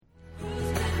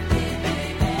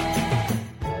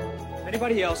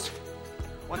anybody else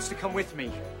wants to come with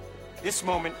me, this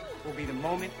moment will be the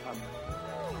moment of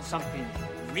something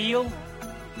real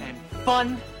and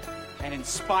fun and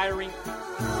inspiring.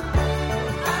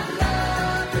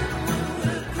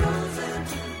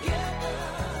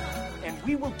 And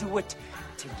we will do it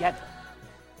together.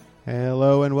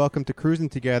 Hello and welcome to Cruising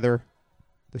Together,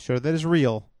 the show that is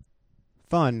real,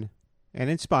 fun, and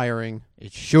inspiring.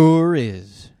 It sure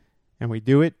is. And we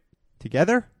do it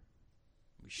together.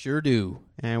 We sure do.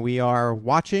 And we are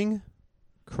watching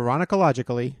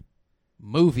chronologically,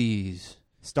 Movies.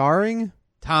 starring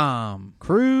Tom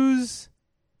Cruise.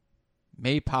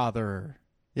 Maypother.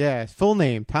 Yeah, his full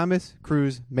name, Thomas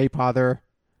Cruise Maypother,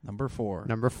 Number 4.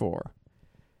 number 4.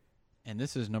 And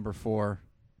this is number 4.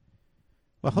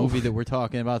 Well, The movie that we're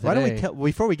talking about today. why don't we tell,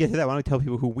 before we get to that, why don't we tell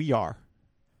people who we are?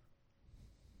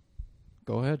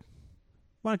 Go ahead.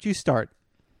 Why don't you start?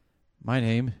 My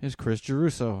name is Chris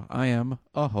Geruso. I am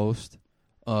a host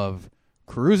of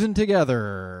Cruising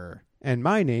Together. And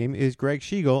my name is Greg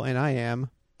Schiegel, and I am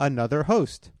another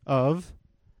host of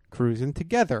Cruising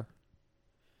Together.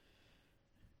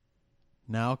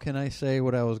 Now can I say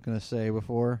what I was going to say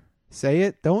before? Say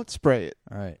it, don't spray it.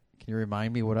 All right. Can you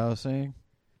remind me what I was saying?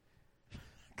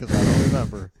 Because I don't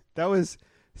remember. That was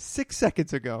 6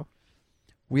 seconds ago.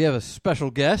 We have a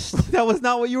special guest. That was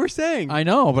not what you were saying. I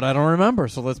know, but I don't remember,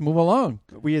 so let's move along.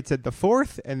 We had said the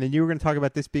 4th, and then you were going to talk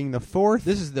about this being the 4th.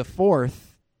 This is the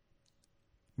 4th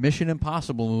Mission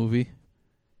Impossible movie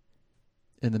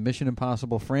in the Mission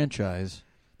Impossible franchise.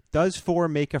 Does 4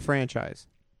 make a franchise?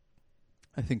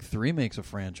 I think 3 makes a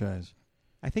franchise.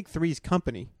 I think 3's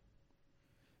company.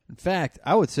 In fact,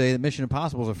 I would say that Mission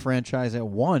Impossible is a franchise at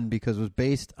 1 because it was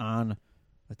based on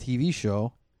a TV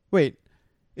show. Wait,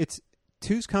 it's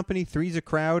 2's company, 3's a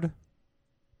crowd,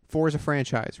 4's a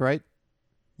franchise, right?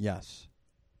 Yes.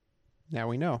 Now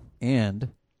we know.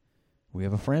 And we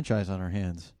have a franchise on our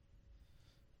hands.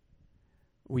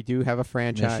 We do have a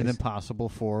franchise. Mission Impossible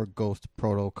 4 Ghost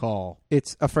Protocol.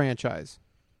 It's a franchise.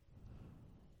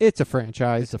 It's a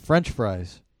franchise. It's a French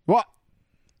fries. What?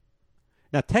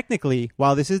 Now, technically,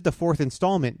 while this is the 4th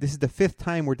installment, this is the 5th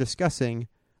time we're discussing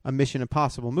a Mission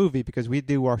Impossible movie because we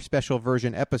do our special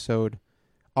version episode,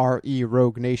 R.E.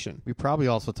 Rogue Nation. We probably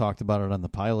also talked about it on the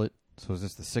pilot. So is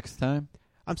this the 6th time?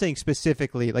 I'm saying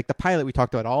specifically, like the pilot, we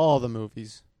talked about all the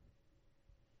movies.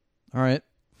 All right.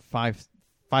 Five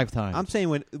times. I'm saying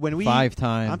when we 5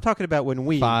 times. I'm talking about when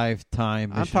we 5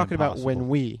 time. I'm talking about when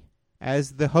we,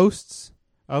 as the hosts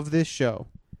of this show,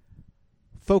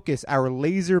 focus our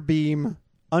laser beam,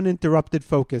 uninterrupted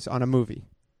focus on a movie,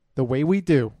 the way we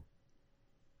do.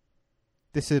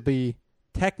 This would be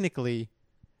technically,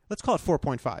 let's call it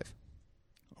 4.5.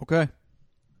 Okay.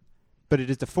 But it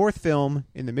is the 4th film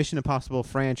in the Mission Impossible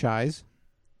franchise.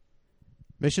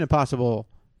 Mission Impossible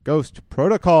Ghost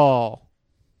Protocol.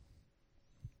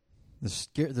 The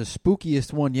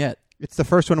spookiest one yet. It's the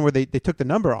first one where they took the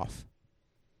number off.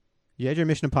 You had your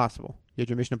Mission Impossible. You had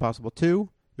your Mission Impossible 2,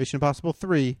 Mission Impossible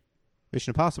 3,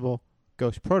 Mission Impossible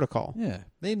Ghost Protocol. Yeah.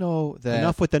 They know that.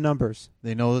 Enough with the numbers.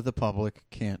 They know that the public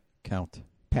can't count.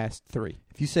 Past 3.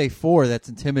 If you say 4, that's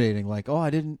intimidating. Like, oh, I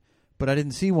didn't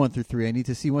see 1 through 3. I need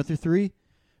to see 1 through 3?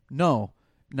 No.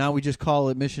 Now we just call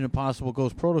it Mission Impossible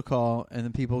Ghost Protocol, and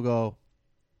then people go,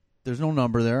 there's no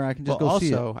number there. I can just go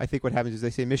see it. Also, I think what happens is they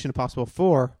say Mission Impossible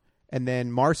 4, and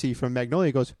then Marcy from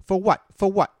Magnolia goes, for what?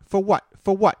 For what? For what?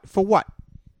 For what? For what?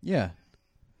 Yeah.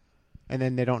 And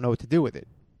then they don't know what to do with it.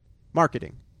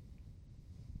 Marketing.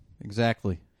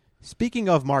 Exactly. Speaking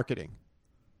of marketing,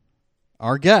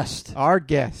 Our guest.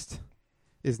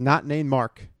 is not named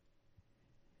Mark,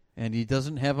 And he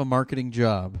doesn't have a marketing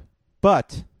job.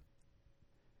 but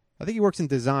I think he works in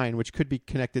design, which could be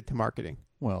connected to marketing.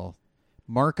 Well,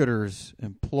 marketers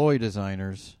employ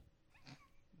designers.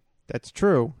 That's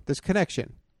true. There's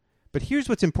connection. But here's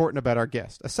what's important about our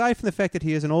guest. Aside from the fact that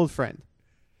he is an old friend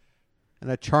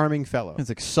and a charming fellow, It's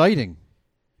exciting.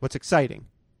 what's exciting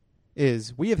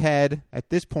is we have had, at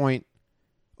this point,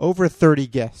 over 30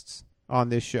 guests on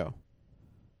this show.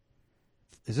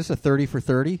 Is this a 30 for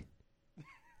 30?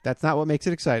 That's not what makes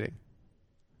it exciting.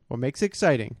 What makes it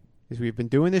exciting is we've been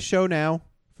doing this show now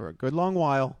for a good long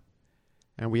while,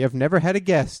 and we have never had a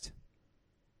guest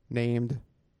named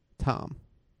Tom.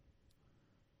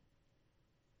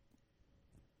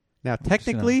 Now,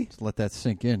 technically, Just let that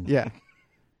sink in. yeah.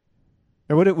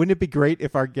 Now, wouldn't it be great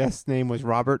if our guest's name was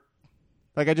Robert?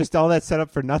 Like, I just all that set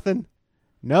up for nothing?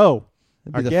 No.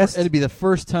 Our guest, It'd be the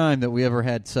first time that we ever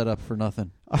had set up for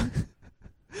nothing.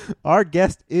 our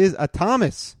guest is a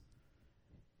Thomas.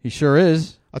 He sure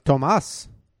is. A Tomas.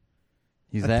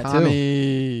 He's a that too.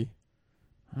 Tommy.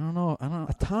 I don't know. A I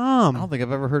don't Tom. think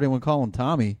I've ever heard anyone call him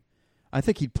Tommy. I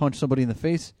think he'd punch somebody in the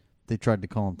face. They tried to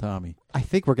call him Tommy. I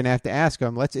think we're going to have to ask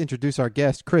him. Let's introduce our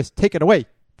guest. Chris, take it away.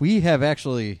 We have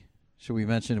actually, should we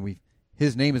mention,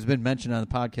 his name has been mentioned on the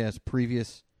podcast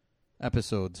previous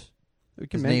episodes.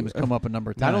 His name has come up a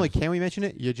number of times. Not only can we mention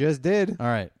it, you just did. All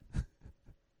right.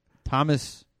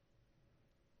 Thomas,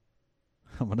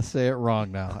 I'm going to say it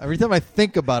wrong now. Every time I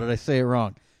think about it, I say it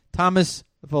wrong. Thomas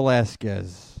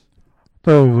Velasquez.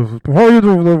 You're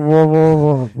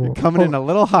coming in a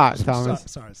little hot, Thomas.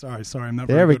 Sorry. I'm not.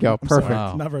 There very we good. go. I'm Perfect. sorry.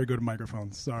 Wow. Not very good at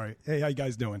microphones. Sorry. Hey, how you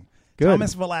guys doing? Good.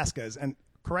 Thomas Velasquez. And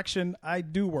correction, I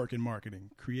do work in marketing.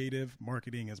 Creative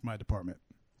marketing is my department.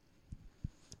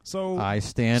 So I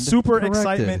stand super corrected.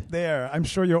 excitement there. I'm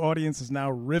sure your audience is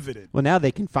now riveted. Well, now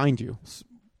they can find you.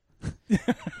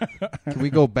 Can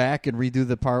we go back and redo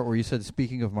the part where you said,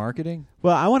 speaking of marketing?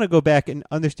 Well, I want to go back and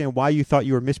understand why you thought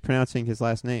you were mispronouncing his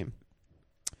last name.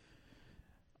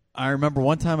 I remember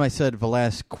one time I said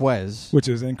Velasquez, Which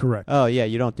is incorrect. Oh, yeah,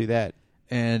 you don't do that.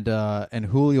 and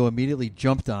Julio immediately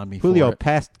jumped on me Julio, for it.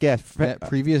 past guest.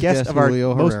 Previous guest of our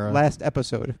Julio most Herrera. last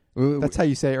episode. That's how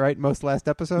you say it, right? Most last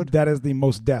episode? That is the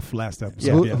most deaf last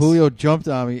episode. Yeah. Yes. Julio jumped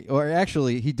on me, or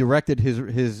actually, he directed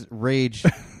his rage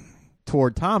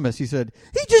toward Thomas. He said,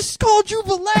 "He just called you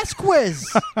Velasquez."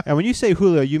 And when you say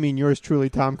Julio, you mean yours truly,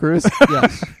 Tom Cruise?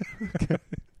 Yes.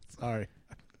 Sorry.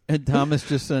 And Thomas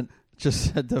just said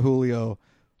to Julio,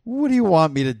 "What do you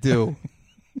want me to do?"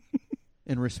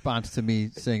 In response to me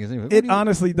saying his name, It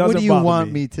honestly doesn't What do you bother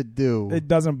want me. me to do? It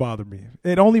doesn't bother me.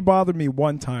 It only bothered me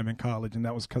one time in college, and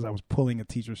that was because I was pulling a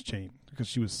teacher's chain because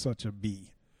she was such a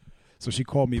bee. So she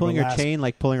called me Pulling her chain,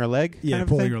 like pulling her leg? Yeah, kind of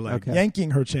pulling thing? her leg, Okay.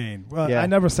 yanking her chain. Well, Yeah. I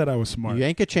never said I was smart. You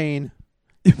yank a chain.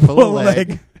 You pull a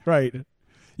leg. right?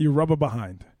 You rub her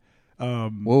behind.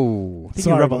 Whoa. I think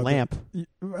Sorry you rub a about lamp.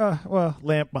 Well,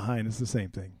 lamp behind is the same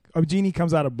thing. A genie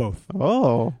comes out of both.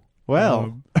 Oh,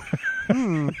 well.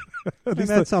 At least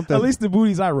that's something. At least the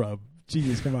booties I rub,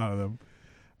 genies come out of them.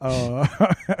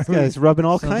 This guy's rubbing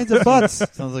all kinds of butts. This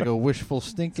Sounds like a wishful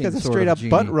stinking guy's a sort straight of up genie.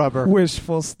 butt rubber.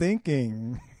 Wishful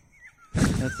stinking.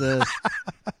 That's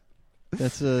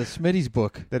a Smitty's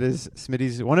book. That is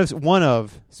Smitty's one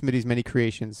of Smitty's many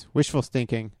creations. Wishful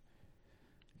stinking.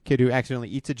 Kid who accidentally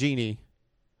eats a genie,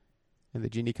 and the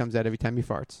genie comes out every time he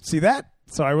farts. See that?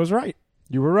 So I was right.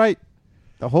 You were right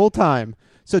the whole time.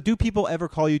 So, do people ever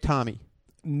call you Tommy?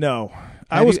 No,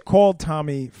 I Have was you- called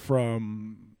Tommy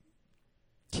from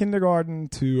kindergarten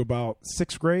to about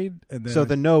 6th grade, and then So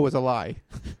the no was a lie.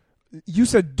 you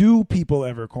said, "Do people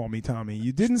ever call me Tommy?"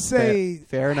 You didn't say,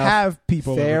 Fair enough. Have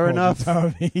people Fair ever enough.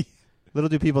 called you Tommy? Little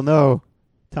do people know,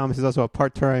 Thomas is also a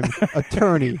part-time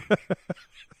attorney.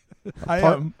 I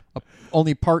Part- am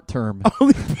Only part term.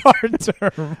 only part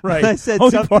term, right? I said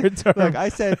only something. part term. Look, I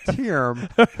said term.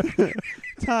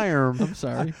 Term. I'm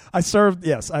sorry. I served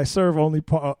only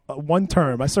one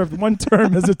term. I served one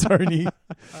term as attorney,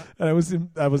 and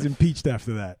I was impeached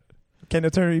after that. Can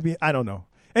attorney be? I don't know.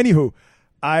 Anywho,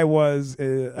 I was.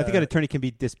 I think an attorney can be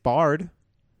disbarred,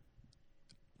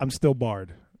 I'm still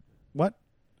barred. What?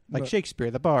 like But-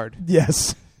 Shakespeare, the bard.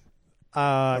 Yes.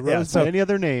 Arose Yeah. by So any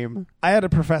other name. I had a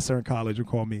professor in college who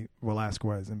called me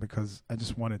Velasquez, and because I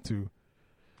just wanted to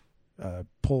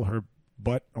pull her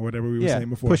butt or whatever we were saying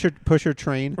before. push her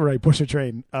train. Right, push a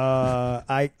train.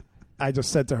 I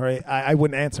just said to her, I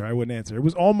wouldn't answer. It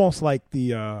was almost like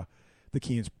the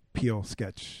Key and Peele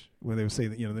sketch where they would say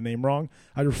that, the name wrong.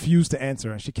 I refused to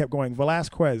answer, and she kept going,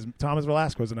 Velasquez, Thomas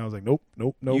Velasquez, and I was like, nope.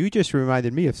 You just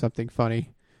reminded me of something funny.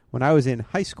 When I was in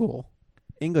high school,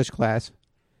 English class,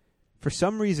 for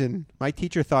some reason, my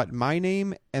teacher thought my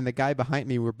name and the guy behind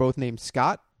me were both named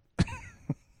Scott.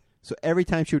 So every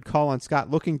time she would call on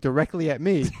Scott looking directly at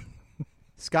me,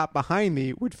 Scott behind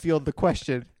me would field the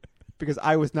question because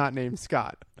I was not named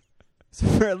Scott. So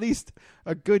for at least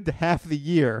a good half the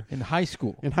year In high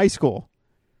school. in high school,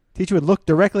 teacher would look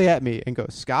directly at me and go,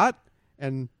 Scott?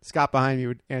 And Scott behind me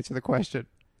would answer the question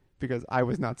because I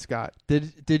was not Scott.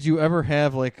 Did you ever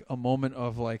have like a moment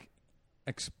of like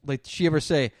did she ever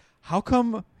say, "How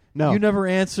come No. you never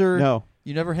answer?" No,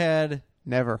 You never had.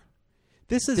 never.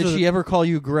 This is Did she ever call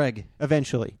you Greg?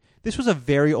 eventually. This was a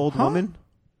very old woman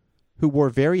who wore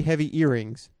very heavy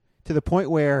earrings to the point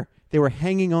where they were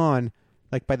hanging on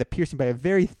like by the piercing by a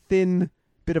very thin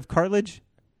bit of cartilage.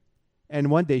 And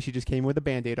one day she just came with a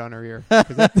Band-Aid on her ear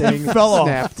because that thing Fell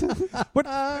off. snapped.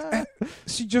 But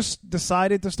she just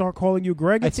decided to start calling you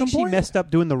Greg I at some think she point? messed up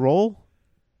doing the role,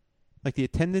 like the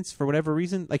attendance for whatever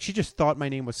reason. Like she just thought my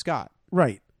name was Scott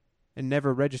Right. and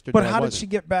never registered. But that I how did wasn't. she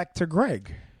get back to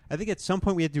Greg? I think at some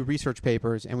point we had to do research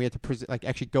papers and we had to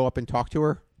actually go up and talk to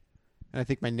her And I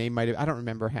think my name might have, I don't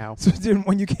remember how. So then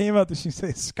when you came out, did she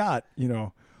say, Scott,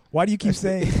 why do you keep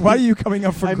saying, why are you coming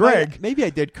up for I Greg? Maybe I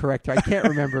did correct her. I can't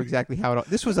remember exactly how it.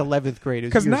 This was 11th grade.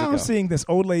 Because now ago. I'm seeing this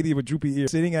old lady with droopy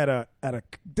ears sitting at a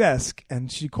desk,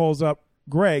 and she calls up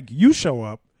Greg. You show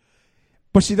up,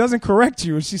 but she doesn't correct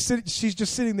you. She's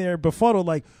just sitting there befuddled,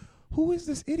 like, who is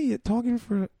this idiot talking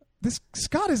for this?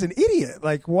 Scott is an idiot.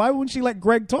 Like, why wouldn't she let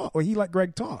Greg talk? Or he let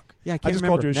Greg talk? Yeah, I can't just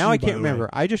remember. called her Now she, I by can't the way. remember.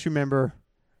 I just remember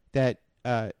that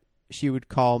she would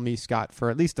call me Scott for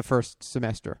at least the first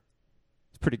semester.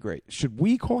 It's pretty great. Should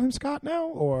we call him Scott now,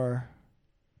 or?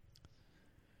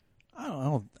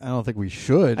 I don't think we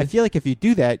should. I feel like if you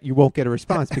do that, you won't get a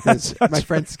response because That's my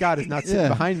friend Scott is not sitting Yeah.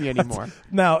 behind me anymore.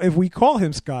 Now, if we call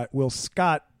him Scott, will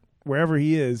Scott, wherever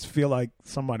he is, feel like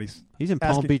somebody's? He's in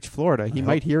Palm Asking- Beach, Florida. He I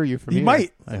might hear you from He here.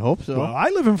 might. I hope so. Well, I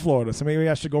live in Florida, so maybe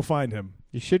I should go find him.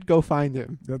 You should go find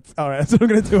him. That's all right. That's what I'm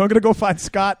going to do. I'm going to go find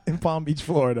Scott in Palm Beach,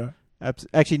 Florida.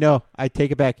 Actually, no. I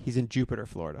take it back. He's in Jupiter,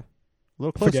 Florida. A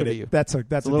little closer Forget to it. you. That's a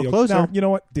little deal. closer. Now, you know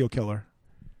what? Deal killer.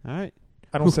 All right.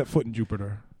 I don't set foot in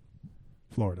Jupiter,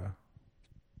 Florida.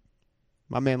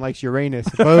 My man likes Uranus.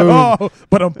 Boom. Oh,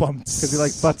 but I'm bummed Because he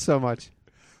likes butts so much.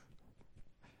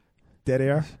 Dead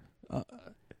air.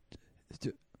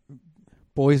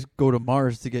 Boys go to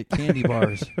Mars to get candy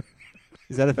bars.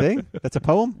 Is that a thing? That's a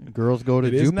poem? Girls go to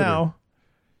It Jupiter is now.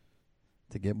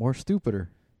 to get more stupider.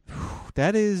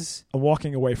 That is... I'm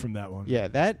walking away from that one. Yeah,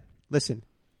 that... Listen,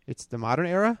 it's the modern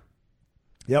era.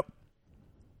 Yep.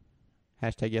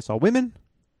 Hashtag yes all women.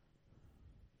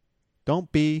 Don't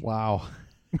be Wow.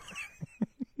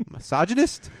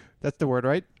 misogynist. That's the word,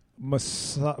 right?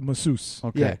 Masseuse.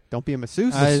 Okay. Yeah. Don't be a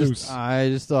masseuse. I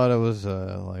just thought it was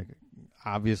like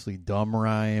obviously dumb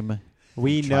rhyme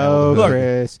we Child know, of-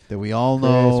 Chris. that we all Chris,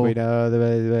 know. we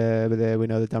know we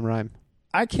know the dumb rhyme.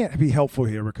 I can't be helpful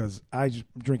here because I'm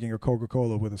drinking a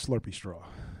Coca-Cola with a Slurpee straw.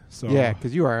 So Yeah,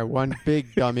 because you are one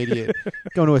big dumb idiot.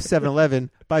 Going to a 7-Eleven,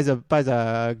 buys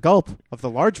a gulp of the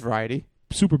large variety,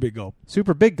 super big gulp.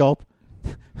 super big gulp.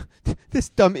 This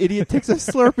dumb idiot takes a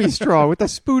Slurpee straw with a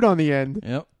spoon on the end.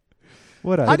 Yep.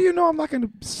 What a How do you know I'm not going to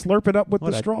slurp it up with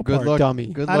What the a straw Good part? luck, dummy.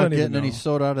 Good I luck don't even getting any know.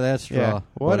 soda out of that straw. Yeah.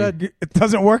 What buddy. It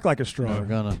doesn't work like a straw. Never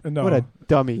gonna. No. what a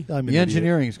dummy. I'm an The idiot.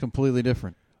 engineering is completely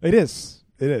different. It is.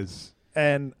 It is.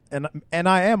 And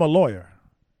I am a lawyer.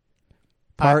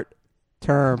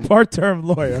 Part-term. Part-term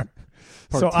lawyer.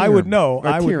 So I would know.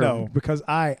 I would Part-term. know because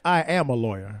I am a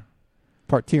lawyer.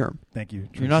 Part-term. Thank you.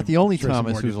 You're not the only Tracy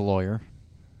Thomas Morgan. who's a lawyer.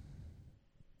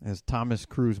 As Thomas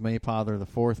Cruise Mayfather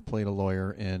IV played a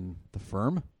lawyer in The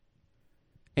Firm.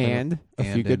 And A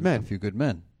Few and Good in Men. A Few Good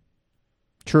Men.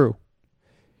 True.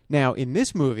 Now, in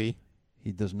this movie,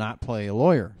 He does not play a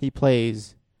lawyer. he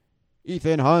plays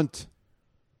Ethan Hunt.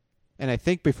 And I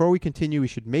think before we continue, we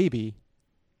should maybe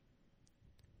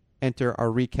enter our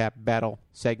recap battle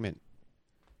segment.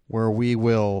 Where we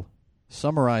will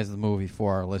summarize the movie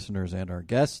for our listeners and our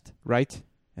guest. Right?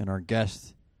 And our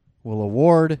guest will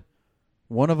award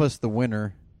one of us the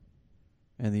winner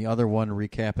and the other one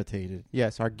recapitated.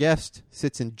 Yes, our guest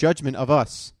sits in judgment of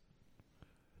us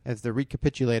as the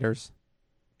recapitulators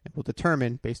and will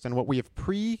determine, based on what we have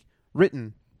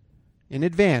pre-written in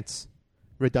advance,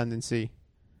 redundancy,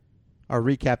 our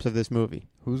recaps of this movie.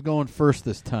 Who's going first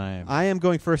this time? I am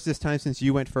going first this time since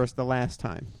you went first the last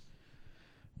time.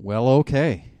 Well,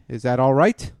 okay. Is that all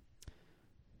right?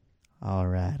 All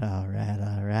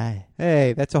right.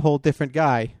 Hey, that's a whole different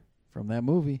guy From that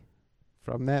movie.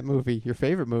 from that movie, your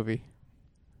favorite movie.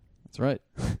 That's right.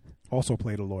 Also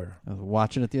played a lawyer. I was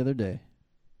watching it the other day.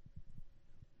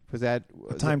 Was that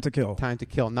Time to Kill. Time to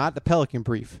Kill, not the Pelican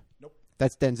Brief. Nope.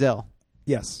 That's Denzel.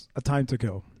 Yes, A Time to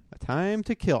Kill. A Time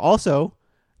to Kill. Also,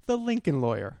 The Lincoln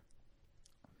Lawyer.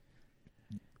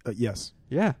 Yes,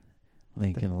 Yeah,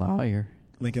 Lincoln Lawyer.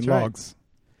 Lincoln That's right. Logs.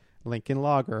 Lincoln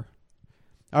Logger.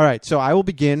 All right, so I will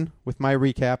begin with my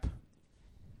recap.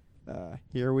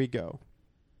 Here we go.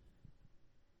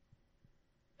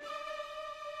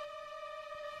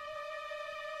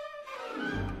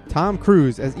 Tom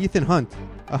Cruise as Ethan Hunt,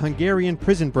 a Hungarian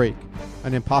prison break,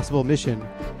 an impossible mission,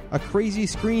 a crazy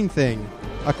screen thing,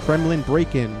 a Kremlin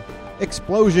break-in,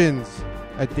 explosions,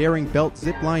 a daring belt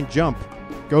zipline jump,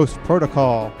 Ghost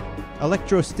Protocol,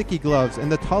 electro sticky gloves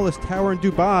and the tallest tower in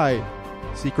Dubai,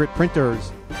 secret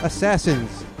printers,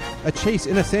 assassins, a chase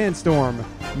in a sandstorm,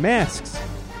 masks,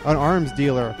 an arms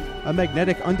dealer, a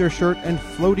magnetic undershirt and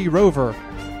floaty rover,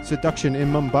 seduction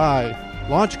in Mumbai,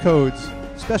 launch codes,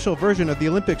 special version of the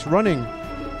Olympics running,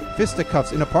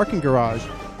 fisticuffs in a parking garage,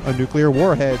 a nuclear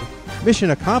warhead,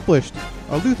 mission accomplished,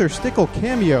 a Luther Stickle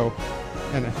cameo,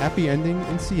 and a happy ending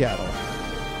in Seattle.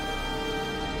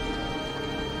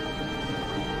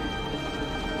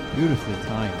 Beautifully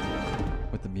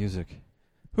timed with the music.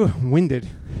 Whew, winded.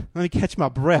 Let me catch my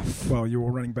breath. Well, you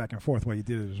were running back and forth while you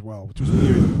did it as well, which was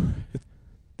weird.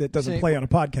 That doesn't play on a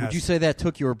podcast. Would you say that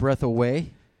took your breath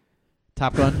away?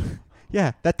 Top Gun?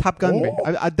 Yeah, that Top Gun me.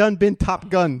 I done been Top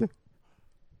Gunned.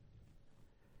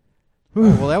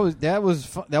 Well, that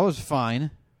was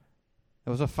fine.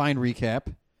 That was a fine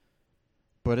recap.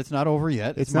 But it's not over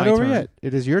yet. It's my not over turn. yet.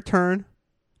 It is your turn.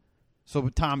 So,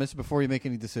 Thomas, before you make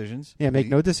any decisions. Yeah, make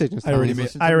no decisions. I already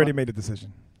Thomas. made a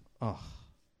decision. Oh.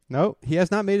 No, he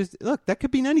has not made his. Look, that could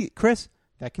be any. Chris,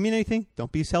 that can mean anything.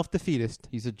 Don't be self-defeatist.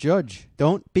 He's a judge.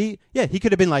 Don't be. Yeah, he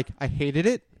could have been like, I hated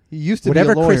it. He used to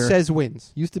Whatever be a lawyer. Chris says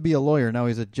wins. Used to be a lawyer. Now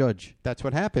he's a judge. That's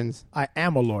what happens. I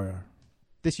am a lawyer.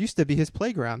 This used to be his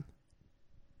playground.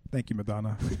 Thank you,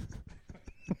 Madonna.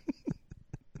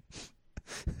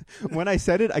 When I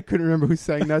said it, I couldn't remember who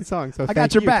sang that song. So I thank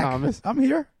got your you, back. Thomas. I'm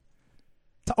here.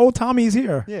 Oh, Tommy's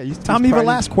here. Yeah, he's Tommy he's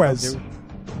Velasquez.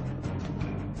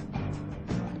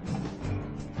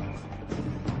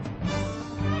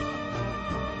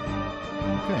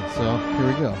 Okay, so here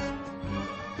we go.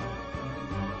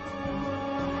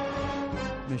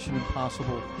 Mission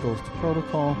Impossible Goes to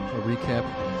Protocol. A recap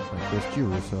by Chris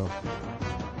Giruso.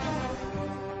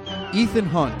 Ethan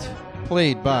Hunt,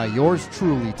 played by yours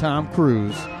truly, Tom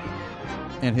Cruise,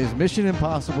 and his Mission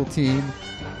Impossible team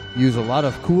use a lot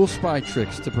of cool spy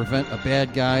tricks to prevent a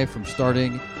bad guy from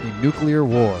starting a nuclear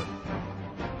war.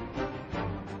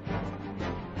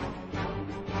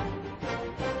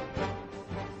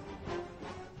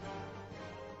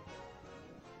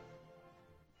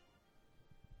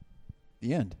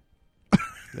 The end.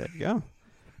 There you go.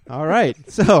 All right.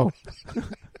 So,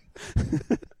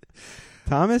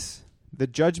 Thomas, the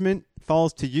judgment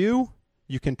falls to you.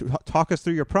 You can talk us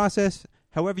through your process.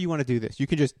 However you want to do this. You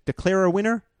can just declare a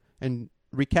winner and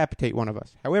recapitate one of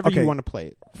us. However you want to play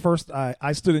it. First,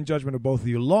 I stood in judgment of both of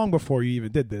you long before you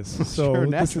even did this. So Sure,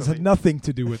 this has naturally. nothing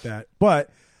to do with that. But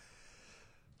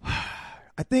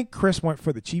I think Chris went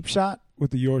for the cheap shot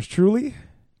with the yours truly.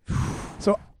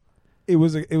 So it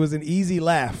was an easy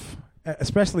laugh,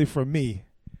 especially for me.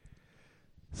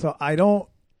 So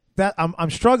I'm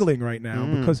struggling right now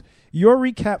because your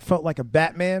recap felt like a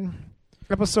Batman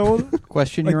episode.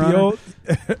 Question, like Your the Honor? old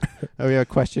Oh, yeah,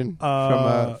 question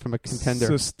from a contender.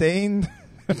 Sustained.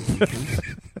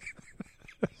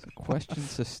 Question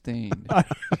sustained.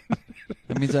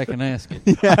 That means I can ask it.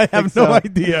 Yeah, I think have no so.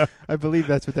 idea. I believe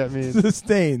that's what that means.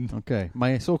 Sustained. Okay.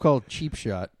 My so-called cheap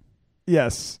shot.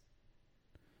 Yes.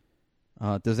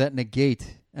 Does that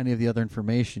negate any of the other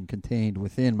information contained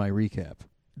within my recap?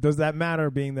 Does that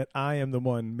matter, being that I am the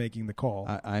one making the call?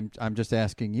 I'm just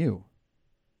asking you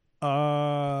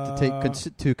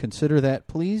To to consider that,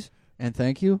 please, and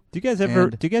thank you. Do you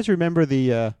guys remember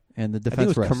the And the I think it defense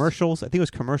was rests. commercials. I think it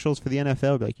was commercials for the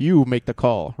NFL. Like, you make the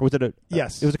call, or was it a?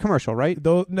 Yes. It was a commercial, right?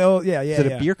 No, yeah. Was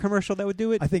it a beer commercial that would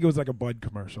do it? I think it was like a Bud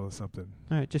commercial or something.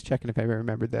 All right, just checking if I ever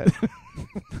remembered that.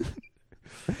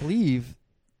 I believe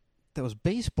that was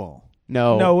baseball.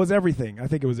 No, No, it was everything. I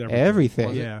think it was everything. everything.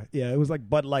 Was it? Yeah. It was like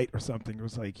Bud Light or something. It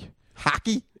was like,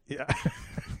 Hockey. yeah.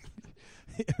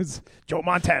 It was Joe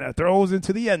Montana throws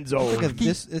into the end zone. I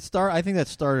think that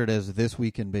started as This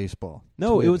Week in Baseball.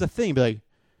 No, it was a thing. Be like,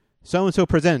 so and so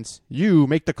presents. You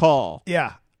make the call.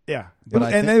 Yeah.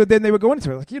 But Then they would go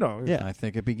into it, like, Yeah. I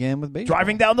think it began with baseball.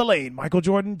 driving down the lane. Michael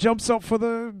Jordan jumps up for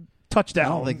the touchdown. I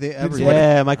don't think they ever.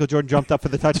 Yeah, Michael Jordan jumped up for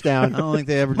the touchdown. I don't think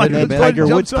they ever did Michael it in Jordan basketball.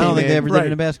 jumps up. I don't think they ever did it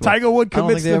Right. in basketball. Tiger Woods I don't think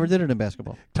commits they the ever did it in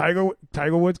basketball.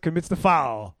 Tiger Woods commits the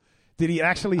foul. Did he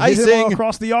actually hit him Icing.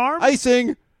 across the arm?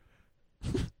 Icing.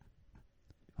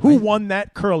 Who won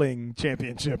that curling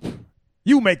championship?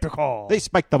 You make the call. They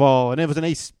spiked the ball, and it was an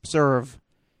ace serve.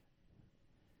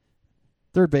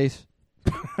 Third base.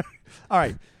 All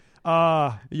right.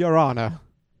 Your Honor.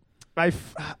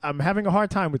 I'm having a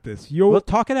hard time with this. Well,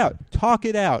 talk it out. Talk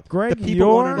it out. Greg, the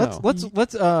people want to you're- know.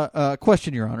 Let's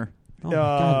question, Your Honor. Oh my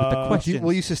God, with the Uh, questions.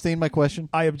 Will you sustain my question?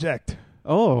 I object.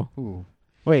 Oh, Ooh.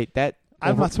 wait. That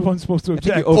I'm not supposed to think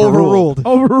object. you overruled.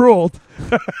 Overruled.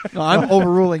 No, I'm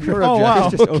overruling your Oh, objection. wow.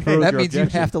 Just Okay. overruled That your means you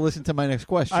objection. have to listen to my next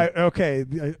question. Okay.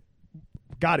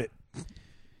 Got it.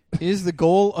 Is the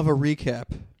goal of a recap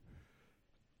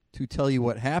to tell you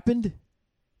what happened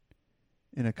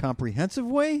in a comprehensive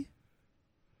way,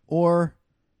 or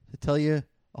to tell you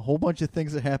a whole bunch of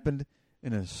things that happened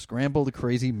in a scrambled,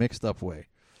 crazy, mixed up way?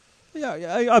 Yeah,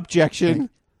 objection.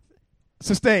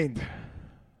 Sustained.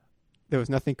 There was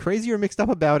nothing crazy or mixed up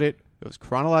about it. It was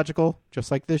chronological,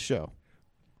 just like this show.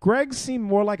 Greg seemed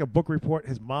more like a book report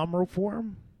his mom wrote for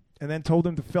him, and then told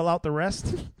him to fill out the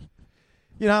rest.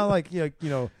 You know, like you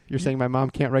know. You're saying my mom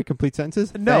can't write complete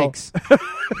sentences? No. Thanks.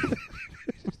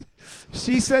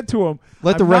 She said to him,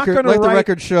 Let the "I'm not record gonna the write-"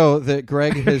 record show that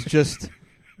Greg has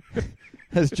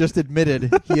just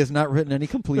admitted he has not written any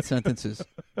complete sentences.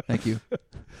 Thank you.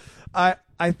 I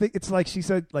think it's like she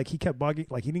said, like he kept bugging,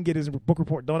 like he didn't get his book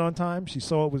report done on time. She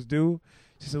saw it was due.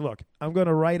 She said, "Look, I'm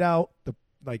gonna write out the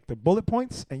bullet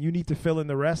points, and you need to fill in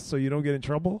the rest so you don't get in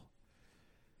trouble."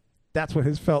 That's what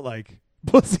his felt like.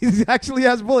 But he actually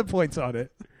has bullet points on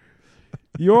it.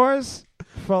 Yours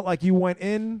felt like you went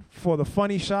in for the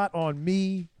funny shot on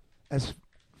me as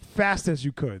fast as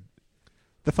you could.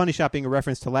 The funny shot being a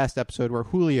reference to last episode where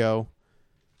Julio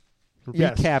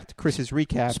Yes. recapped Chris's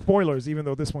recap. Spoilers, even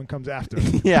though this one comes after.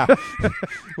 Yeah.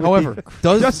 However,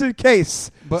 Just in case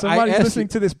But somebody's I asked listening you-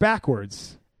 to this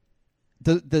backwards.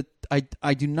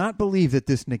 I do not believe that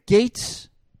this negates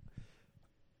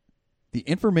the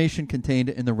information contained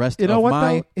in the rest You know of what,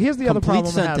 my though? Here's the other complete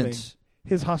problem I'm having. sentence.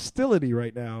 His hostility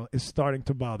right now is starting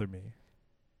to bother me.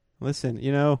 Listen,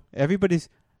 everybody's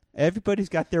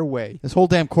got their way. This whole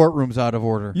damn courtroom's out of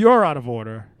order. You're out of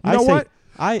order. You I know say,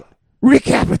 what?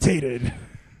 Recapitated.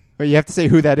 But you have to say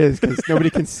who that is because nobody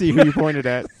can see who you pointed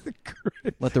at.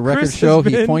 Let the record Chris show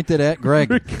has he been- pointed at Greg.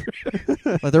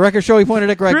 Let the record show he pointed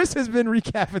at Greg. Chris has been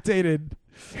recapitated.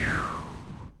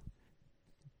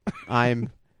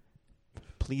 I'm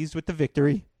pleased with the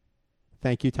victory.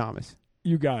 Thank you, Thomas.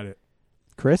 You got it.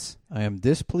 Chris? I am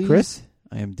displeased. Chris?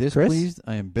 I am displeased.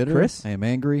 I am bitter. Chris? I am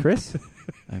angry. Chris?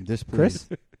 I am displeased.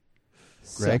 Chris?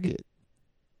 Greg? Suck it.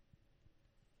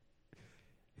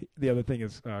 The other thing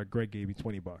is, Greg gave me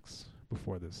 $20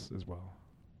 before this as well.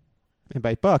 And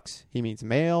by bucks, he means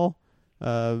male,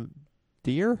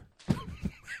 deer,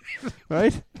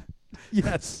 right?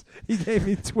 Yes, he gave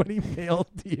me 20 male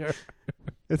deer.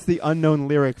 It's the unknown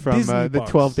lyric from Disney the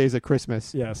bucks. 12 Days of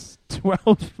Christmas. Yes,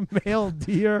 12 male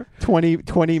deer.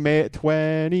 20 male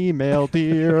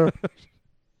deer.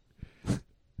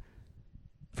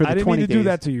 For the I didn't 20 mean to do days.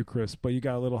 that to you, Chris, but you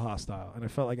got a little hostile, and I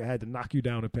felt like I had to knock you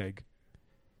down a peg.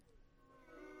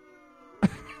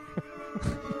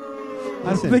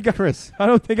 Listen, Chris, I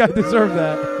don't think I deserve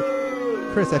that.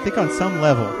 Chris, I think on some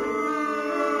level,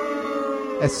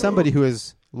 as somebody who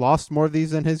has lost more of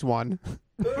these than has won,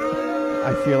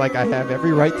 I feel like I have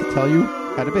every right to tell you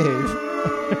how to behave.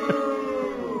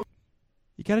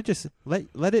 You gotta just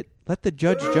let the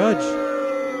judge judge.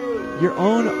 Your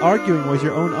own arguing was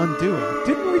your own undoing.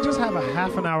 Didn't we just have a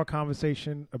half-an-hour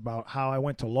conversation about how I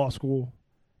went to law school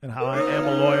and how I am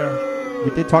a lawyer?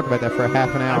 We did talk about that for a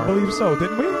half an I hour. believe so,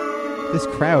 didn't we? This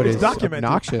crowd It's is documented.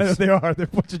 obnoxious. They are. They're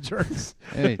a bunch of jerks.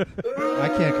 Hey, I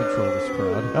can't control this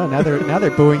crowd. Oh, now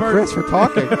they're booing Bert. Chris for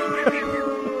talking.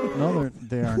 No,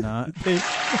 they are not. No,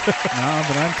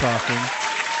 but I'm talking.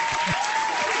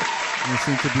 They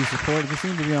seem to be supportive. They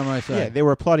seem to be on my side. Yeah, they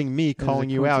were applauding me calling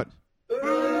you out.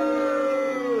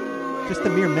 Just the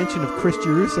mere mention of Chris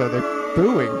Giruso, they're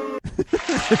booing.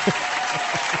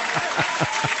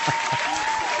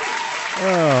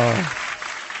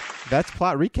 Oh, that's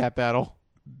plot recap battle.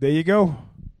 There you go.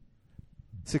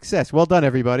 Success. Well done,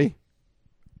 everybody.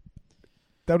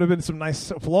 That would have been some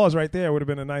nice applause right there. Would have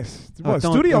been a nice Oh,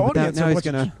 don't- studio oh, but audience. now he's what's,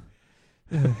 gonna.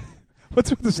 what's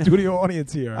with the studio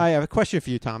audience here? I have a question for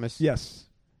you, Thomas. Yes.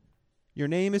 Your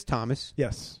name is Thomas.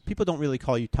 Yes. People don't really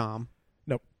call you Tom.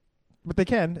 Nope. But they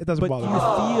can. It doesn't But bother do me.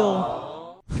 you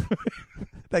feel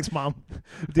Thanks, Mom.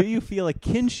 do you feel a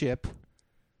kinship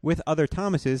with other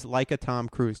Thomases like a Tom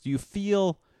Cruise? Do you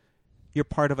feel you're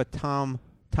part of a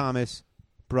Thomas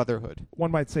brotherhood?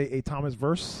 One might say a Thomas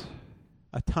verse.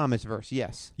 A Thomas verse,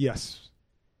 yes. Yes.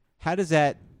 How does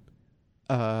that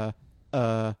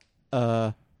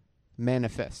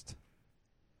manifest?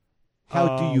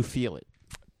 How do you feel it?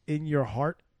 In your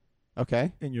heart,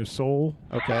 Okay. in your soul,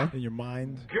 Okay. in your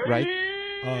mind. Right.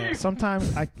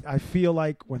 Sometimes I feel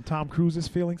like when Tom Cruise is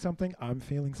feeling something, I'm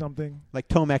feeling something. Like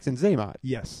Tomax and Zaymot.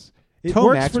 Yes. It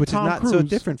works Tomax, for which Tom is not Cruise. so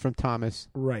different from Thomas.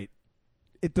 Right.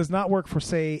 It does not work for,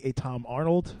 say, a Tom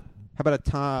Arnold. How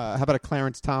about a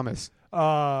Clarence Thomas?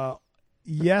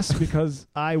 Yes, because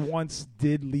I once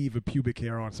did leave a pubic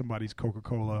hair on somebody's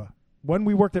Coca-Cola when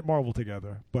we worked at Marvel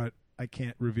together, but I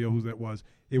can't reveal who that was.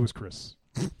 It was Chris.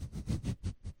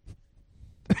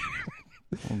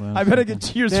 Hold on a I better second.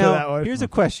 get cheers for Now, that one. here's a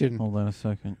question Hold on a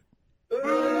second.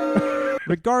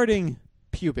 regarding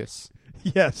pubis.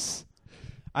 Yes.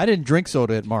 I didn't drink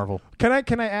soda at Marvel. Can I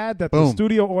add that the Boom.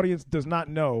 studio audience does not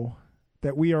know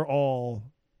that we are all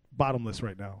bottomless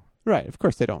right now? Right, of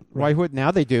course they don't. Right. Why would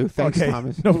now they do? Thanks, okay,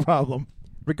 Thomas. no problem.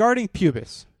 Regarding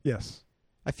pubis, Yes.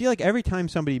 I feel like every time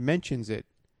somebody mentions it,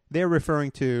 they're referring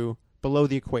to below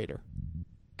the equator.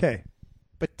 Okay.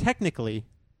 But technically,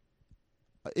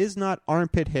 is not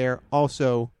armpit hair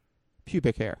also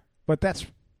pubic hair? But that's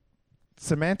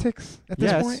semantics at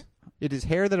this Yes. point? It is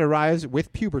hair that arrives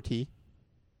with puberty.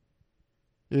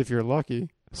 If you're lucky.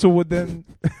 So would that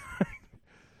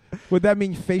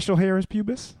mean facial hair is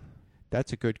pubis?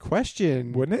 That's a good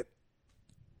question. Wouldn't it?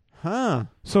 Huh.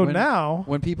 So When- now,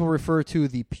 When people refer to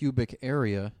the pubic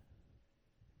area,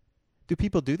 Do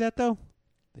people do that, though?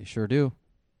 they sure do.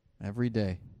 Every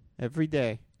day. Every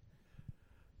day.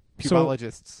 So-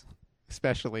 Pubologists,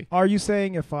 especially. are you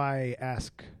saying if I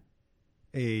ask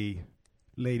a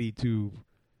lady to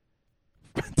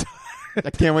I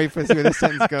can't wait for see where this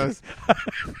sentence goes.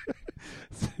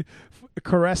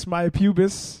 caress my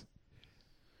pubis,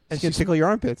 and She can she tickle your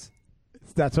armpits.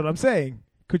 that's what I'm saying.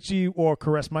 Could she or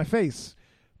caress my face?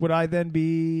 Would I then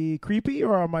be creepy,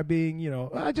 or am I being,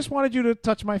 I just wanted you to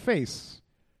touch my face?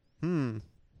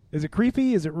 Is it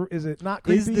creepy? Is it not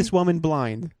creepy? Is this woman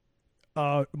blind?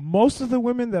 Most of the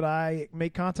women that I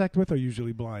make contact with are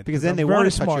usually blind. Because then I'm they very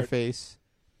want to touch smart. your face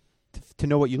to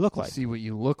know what you look like. See what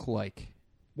you look like.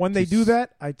 When they Just- do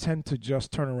that, I tend to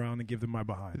just turn around and give them my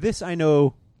behind. This I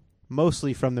know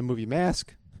mostly from the movie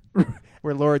Mask,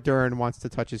 where Laura Dern wants to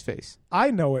touch his face.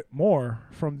 I know it more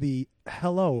from the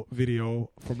Hello video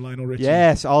from Lionel Richie.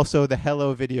 Yes, also the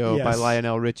Hello video by Yes.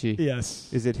 Lionel Richie. Yes.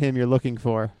 Is it him you're looking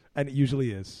for? And it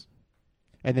usually is.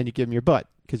 And then you give him your butt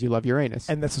because you love Uranus.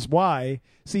 And this is why,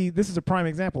 this is a prime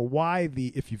example why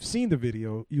if you've seen the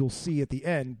video, you'll see at the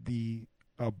end the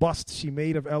bust she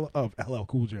made of LL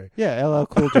Cool J. yeah, LL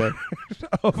Cool J.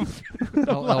 of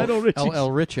Lionel Richie.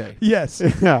 LL Richie. Yes.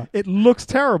 Yeah. It looks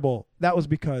terrible. That was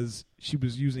because she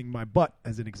was using my butt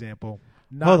as an example,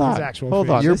 not Hold his on. actual Hold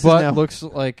face. on. Your This is butt now- looks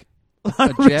like a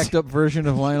Lionel jacked up version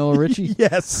of Lionel Richie.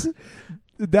 Yes.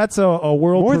 That's a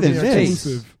world More than premiere this.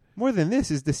 exclusive. More than this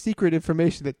is the secret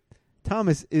information that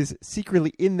Thomas is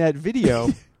secretly in that video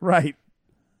Right.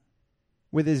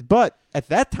 with his butt at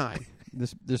that time,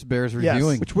 This bears Yes.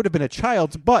 reviewing. which would have been a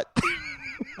child's butt.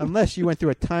 Unless you went through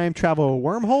a time travel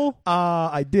wormhole.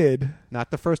 I did.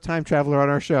 Not the first time traveler on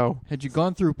our show. Had you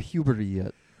gone through puberty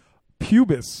yet?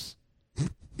 Pubis.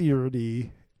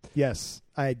 Eerie. Yes,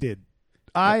 I did.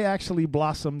 I actually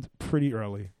blossomed pretty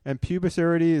early And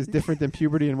puberty is different than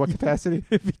puberty in what capacity?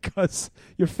 because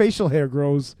your facial hair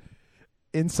grows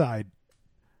inside,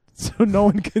 so no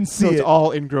one can see So it's it.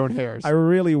 all ingrown hairs. I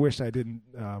really wish I didn't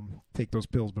take those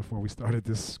pills before we started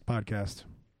this podcast.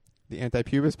 The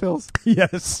anti-pubis pills?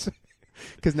 Yes.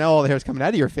 Because now all the hair's coming out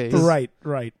of your face. Right.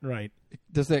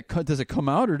 Does it come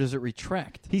out or does it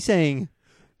retract? He's saying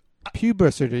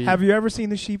puberty. Have you ever seen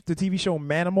the TV show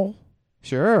Manimal,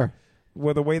 Sure.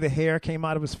 where the way the hair came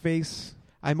out of his face?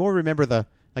 I more remember the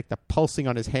pulsing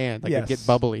on his hand. Like Yes. it'd get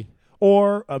bubbly.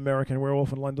 Or American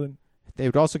Werewolf in London? They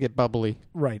would also get bubbly.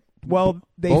 Right. Well,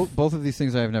 they Both of these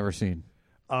things I have never seen.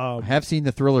 I have seen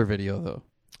the Thriller video though.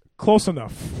 close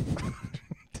enough.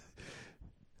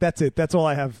 That's it. That's all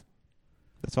I have.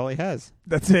 That's all he has.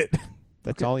 That's it.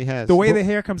 That's all he has. The way the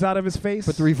hair comes out of his face.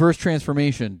 But the reverse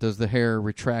transformation, does the hair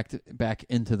retract back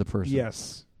into the person?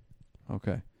 Yes,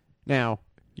 Okay. Now,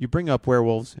 you bring up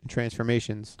werewolves and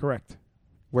transformations. correct.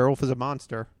 Werewolf is a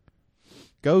monster.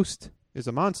 Ghost is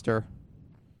a monster,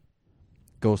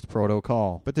 Ghost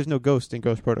Protocol. but there's no ghost in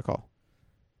Ghost Protocol.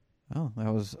 Oh,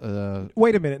 that was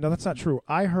Wait a minute. No, that's not true.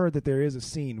 I heard that there is a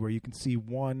scene where you can see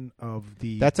one of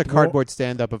the. That's a cardboard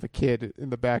stand-up of a kid in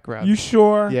the background. You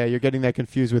sure? Yeah, you're getting that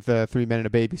confused with 3 Men and a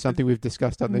Baby, something we've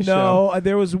discussed on this show. No,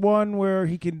 there was one where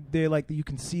you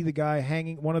can see the guy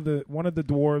hanging one of the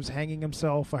dwarves hanging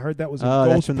himself. I heard that was in Oh, Ghost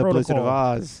that's from the Protocol. Blizzard of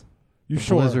Oz. You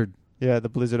sure? Blizzard. Yeah, the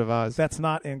Blizzard of Oz. That's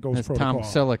not in Ghost That's Protocol. Tom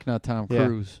Selleck, not Tom Yeah.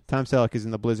 Cruise. Tom Selleck is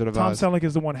in the Blizzard of Tom Oz. Selleck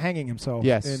is the one hanging himself.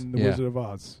 Yes. In the Yeah. Wizard of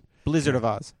Oz. Blizzard of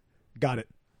Oz. Got it.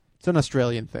 It's an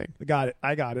Australian thing. Got it.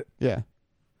 I got it. Yeah.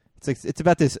 It's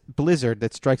about this blizzard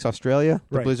that strikes Australia,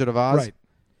 the Right. Blizzard of Oz. Right.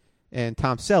 And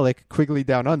Tom Selleck, Quigley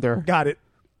Down Under, Got it.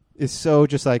 is so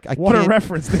just like, I What a can't.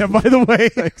 reference there, by the way.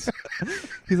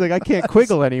 He's like, I can't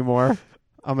quiggle anymore.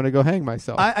 I'm going to go hang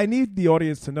myself. I need the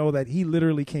audience to know that he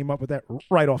literally came up with that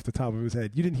right off the top of his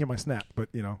head. You didn't hear my snap, but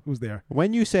it was there.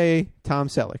 When you say Tom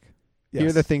Selleck, here are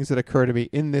Yes. the things that occur to me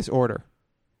in this order.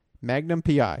 Magnum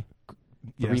P.I.,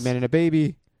 Three Yes. Men and a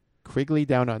Baby, Quigley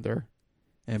Down Under.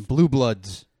 And Blue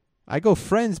Bloods. I go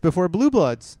Friends before Blue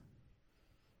Bloods.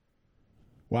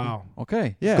 Wow.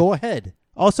 Okay. Yeah. Go ahead.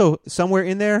 Also, somewhere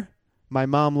in there, My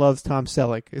Mom Loves Tom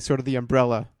Selleck is sort of the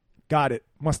umbrella. Got it.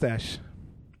 Mustache.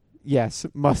 Yes,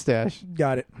 mustache.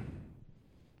 Got it.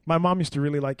 My mom used to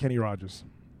really like Kenny Rogers.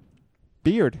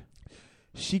 Beard.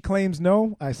 She claims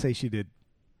no. I say she did.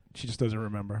 She just doesn't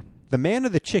remember. The Man or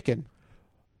the Chicken?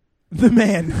 The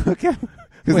man. Okay.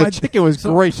 Because Wait, the chicken was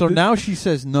So, great. so now she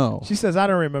says no. She says, I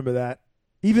don't remember that.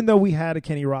 Even though we had a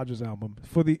Kenny Rogers album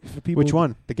for people. Which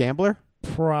one? The Gambler?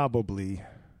 Probably.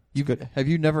 Have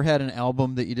you never had an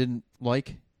album that you didn't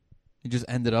like? You just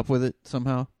ended up with it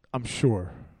somehow? I'm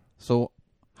sure. So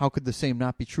how could the same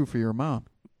not be true for your mom?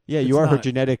 Yeah, It's you are her not.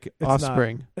 genetic It's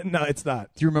offspring. No, it's not.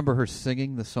 Do you remember her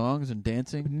singing the songs and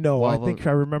dancing? No, I While think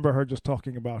I remember her just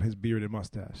talking about his beard and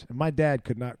mustache. And my dad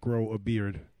could not grow a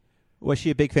beard. Was she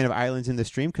a big fan of Islands in the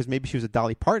Stream? Because maybe she was a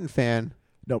Dolly Parton fan.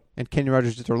 Nope. And Kenny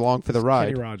Rogers just along for the It's ride.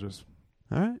 Kenny Rogers.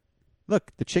 All right.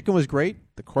 Look, the chicken was great.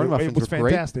 The corn muffins It was were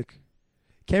great. fantastic.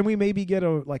 Can we maybe get a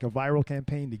viral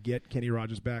campaign to get Kenny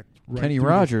Rogers back? Right Kenny through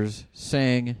Rogers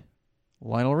sang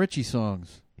Lionel Richie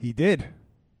songs. He did.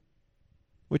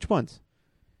 Which ones?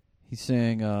 He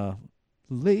sang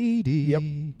Lady. Yep,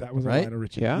 that was a right? Lionel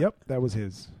Richie. Yeah? Yep, that was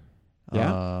his.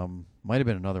 Yeah? Might have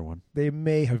been another one. They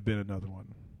may have been another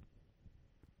one.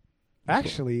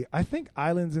 Actually, I think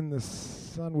Islands in the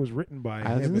Sun was written by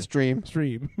Islands him. in the Stream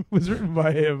Stream was written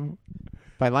by him.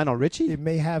 by Lionel Richie? It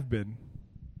may have been.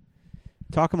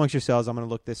 Talk amongst yourselves. I'm going to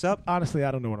look this up. Honestly,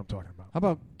 I don't know what I'm talking about. How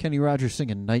about Kenny Rogers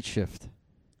singing Night Shift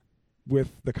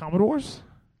With the Commodores?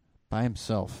 by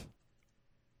himself?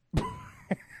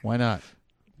 Why not?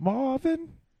 Marvin?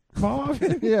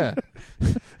 Yeah.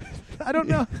 I don't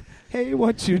know. Hey,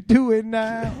 what you doing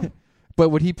now? But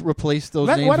would he replace those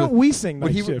names? Why don't we sing would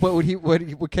Night he? Shift? But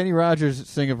would Kenny Rogers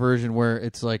sing a version where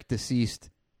it's like deceased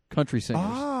country singers?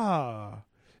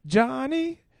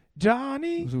 Johnny?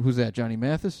 Who's that? Johnny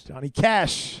Mathis? Johnny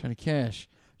Cash. Johnny Cash.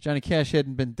 Johnny Cash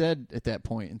hadn't been dead at that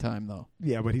point in time, though.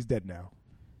 Yeah, but he's dead now.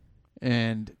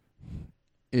 And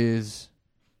is...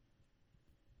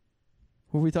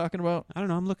 Who are we talking about? I don't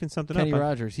know. I'm looking something Kenny up.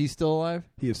 Rogers. He's still alive?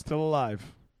 He is still alive.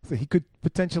 So he could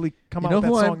potentially come out you with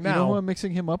know that who song You now. know who I'm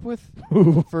mixing him up with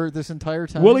for this entire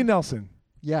time? Willie Nelson.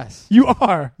 Yes. You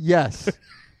are. Yes.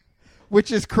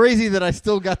 Which is crazy that I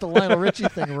still got the Lionel Richie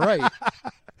thing right.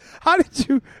 How did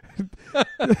you...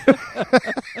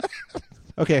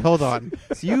 Okay, hold on.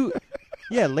 So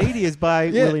yeah, Lady is by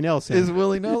Willie Nelson. Is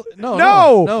Willie Nelson?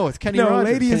 No! No, it's Kenny No,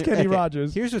 Rogers. Lady is Kenny Okay,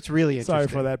 Rogers. Here's what's really interesting. Sorry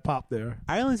for that pop there.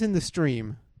 Islands in the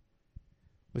Stream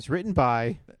was written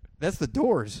by That's the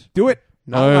Doors. Do it.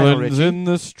 not Lionel Richie, in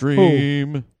the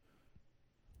stream.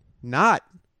 not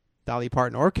Dolly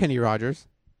Parton or Kenny Rogers.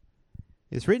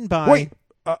 It's written by Wait.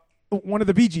 One of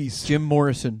the Bee Gees. Jim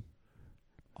Morrison.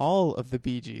 all of the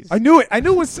Bee Gees. I knew it. I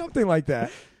knew it was something like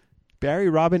that. Barry,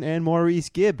 Robin, and Maurice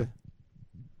Gibb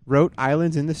wrote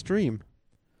Islands in the Stream.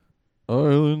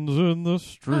 Islands in the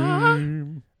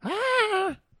stream.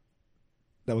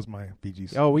 That was my Bee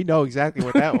Gees. Oh, we know exactly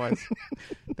what that was.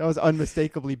 That was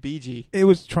unmistakably Bee Gee. It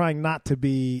was trying not to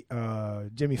be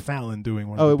Jimmy Fallon doing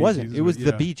one. Oh, of the it Bee wasn't. Gees. It was the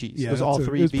Yeah. Bee Gees. Yeah, It was that's all it.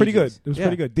 three It was Bee pretty good. Gees. It was Yeah,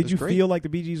 pretty good. it Did was you great. feel like the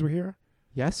Bee Gees were here?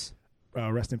 Yes.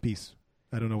 Rest in peace.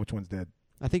 I don't know which one's dead.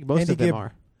 I think most Andy of them Gibb.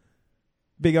 are.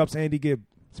 Big ups, Andy Gibb.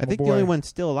 It's I my think boy. the only one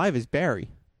still alive is Barry.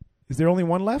 Is there only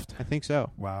one left? I think so.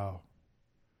 Wow.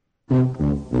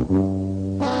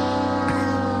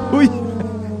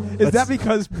 Is that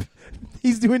because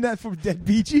he's doing that for dead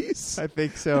Bee Gees? I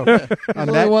think so. There's on,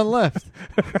 only that, one left.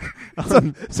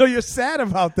 So you're sad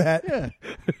about that? Yeah.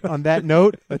 on that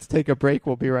note, let's take a break.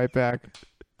 We'll be right back.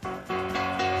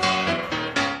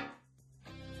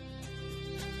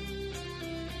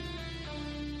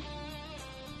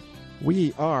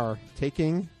 We are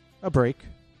taking a break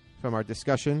from our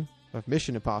discussion of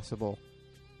Mission Impossible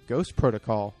Ghost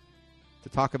Protocol to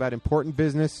talk about important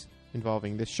business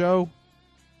involving this show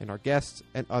and our guests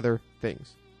and other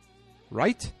things.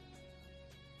 Right?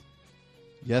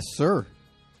 Yes, sir.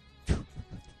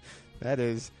 That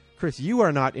is, Chris, you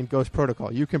are not in Ghost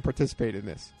Protocol. You can participate in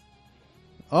this.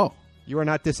 Oh. You are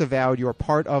not disavowed. You are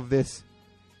part of this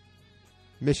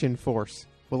mission force.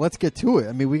 Well, let's get to it.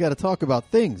 I mean, we got to talk about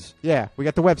things. Yeah, we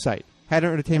got the website,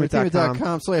 HadderEntertainment.com.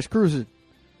 Entertainment.com/cruisin'.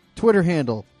 Twitter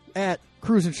handle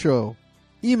 @Cruisin' Show.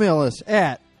 Email us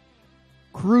at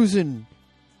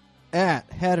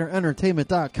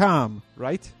cruisin@HadderEntertainment.com.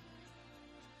 Right?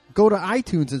 Go to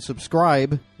iTunes and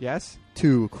subscribe Yes?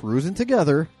 to Cruisin'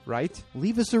 Together. Right?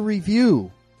 Leave us a review.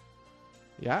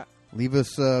 Yeah? Leave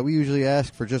us, we usually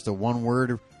ask for just a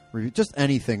one-word review. Just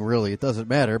anything, really. It doesn't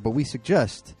matter, but we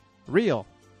suggest. Real.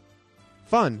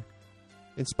 Fun.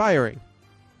 Inspiring.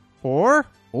 Or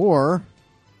Or,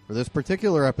 for this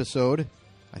particular episode,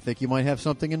 I think you might have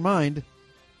something in mind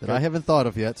that I haven't thought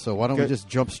of yet, so why don't we Good. just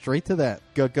jump straight to that?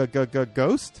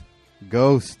 Ghost.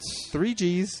 Ghosts. 3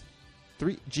 G's.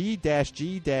 3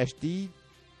 G-G-D.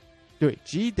 Do it.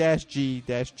 G-G-G-Ghost.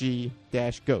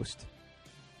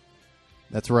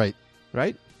 That's right.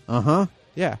 Right? Uh-huh.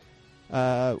 Yeah.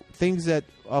 Things that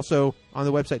also on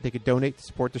the website they could donate to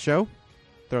support the show.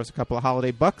 Throw us a couple of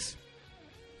holiday bucks.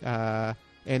 and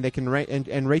they can rate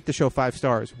and rate the show 5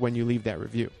 stars when you leave that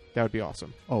review. That would be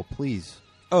awesome. Oh, please.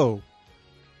 Oh,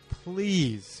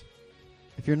 please.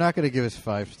 If you're not going to give us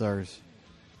 5 stars,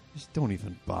 just don't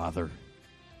even bother.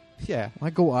 Yeah. Why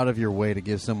go out of your way to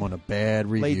give someone a bad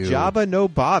review? Lay Jabba no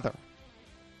bother.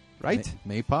 Right?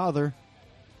 May bother.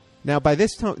 Now, by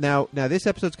this time, now this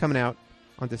episode's coming out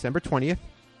on December 20th.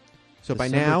 So by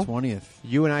now, 20th.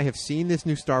 you and I have seen this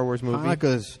new Star Wars movie.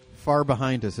 Hanukkah's far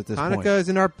behind us at this point. Hanukkah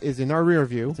is in our rear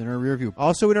view. It's in our rear view.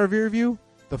 Also in our rear view,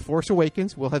 The Force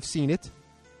Awakens. We'll have seen it.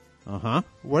 Uh-huh.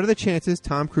 What are the chances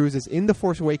Tom Cruise is in The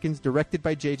Force Awakens, directed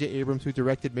by J.J. Abrams, who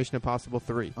directed Mission Impossible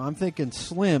 3? I'm thinking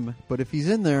slim, but if he's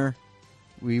in there,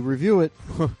 we review it.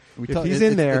 If he's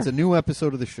in there, it's a new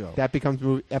episode of the show. That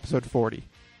becomes episode 40.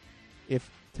 If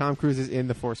Tom Cruise is in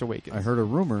The Force Awakens. I heard a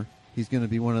rumor he's going to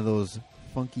be one of those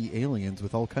funky aliens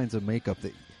with all kinds of makeup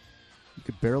that you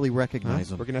could barely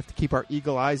recognize him. We're going to have to keep our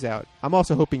eagle eyes out. I'm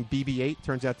also hoping BB-8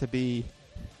 turns out to be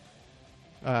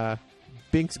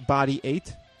Binks Body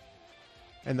 8.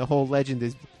 And the whole legend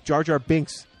is Jar Jar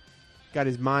Binks got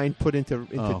his mind put into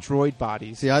droid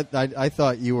bodies. See, I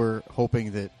thought you were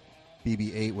hoping that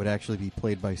BB-8 would actually be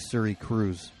played by Suri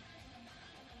Cruz.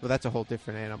 Well, that's a whole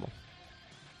different animal.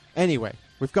 Anyway,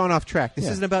 we've gone off track. This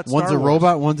isn't about Star Wars. One's a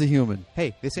robot, one's a human.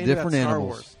 Hey, this ain't different about Star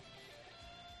animals. Wars.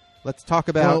 Let's talk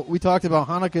about... Well, we talked about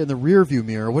Hanukkah in the rearview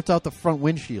mirror. What's out the front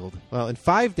windshield? Well, in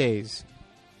 5 days,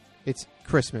 it's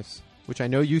Christmas, which I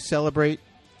know you celebrate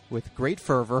with great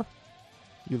fervor.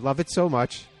 You love it so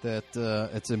much. That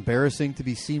it's embarrassing to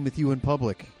be seen with you in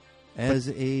public. As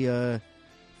a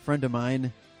friend of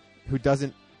mine who's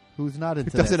not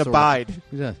into who doesn't that abide.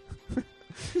 Yeah.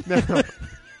 No.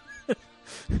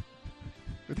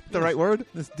 Is that the right word?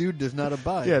 This dude does not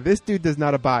abide. Yeah, this dude does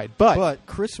not abide. But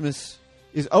Christmas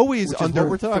is always which under is what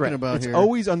we're talking threat. about it's here.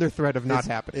 always under threat of not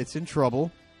happening. It's in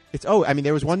trouble. I mean,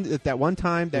 there was that one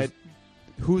time that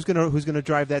who's gonna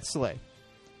drive that sleigh?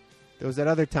 There was that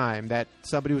other time that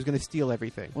somebody was going to steal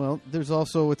everything. Well, there's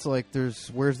also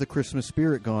where's the Christmas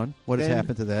spirit gone? What has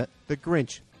happened to that? The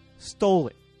Grinch stole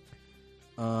it.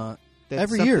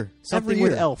 Every year. Something Every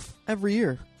with year. Elf. Every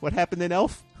year. What happened in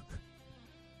Elf?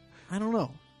 I don't know.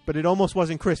 But it almost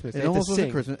wasn't Christmas. It almost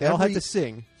wasn't Christmas. They all had to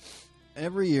sing.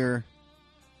 Every year,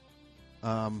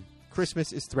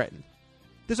 Christmas is threatened.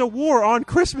 There's a war on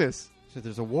Christmas. So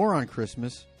there's a war on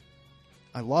Christmas.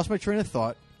 I lost my train of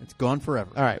thought. It's gone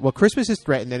forever. All right. Well, Christmas is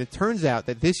threatened, and it turns out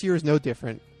that this year is no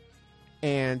different.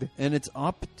 And it's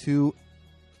up to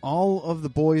all of the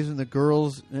boys and the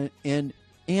girls and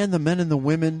the men and the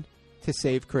women to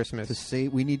save Christmas.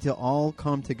 We need to all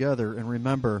come together and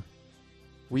remember.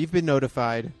 We've been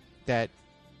notified that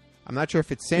I'm not sure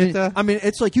if it's Santa. I mean,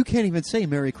 it's like you can't even say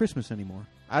Merry Christmas anymore.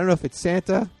 I don't know if it's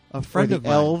Santa. A friend of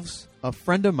mine, elves. A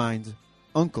friend of mine's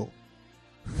uncle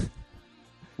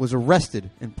was arrested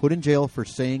and put in jail for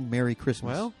saying Merry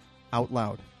Christmas out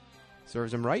loud.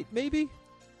 Serves him right, maybe?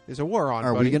 There's a war on,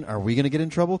 Are we going to get in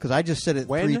trouble? Because I just said it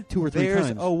two or three times.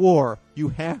 There's a war. You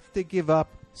have to give up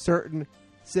certain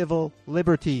civil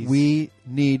liberties. We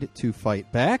need to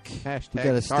fight back. Hashtag we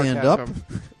got to stand sarcasm.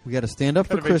 up. We got to stand up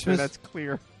for Make Christmas. Sure that's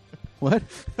clear. What?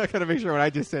 I got to make sure what I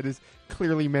just said is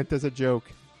clearly meant as a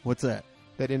joke. What's that?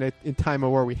 That in time of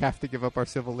war we have to give up our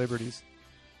civil liberties.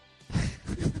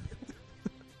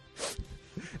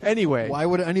 Anyway. Why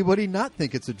would anybody not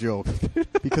think it's a joke?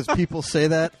 Because people say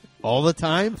that all the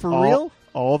time? For real?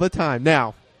 All the time.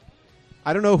 Now,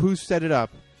 I don't know who set it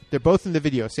up. They're both in the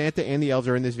video. Santa and the elves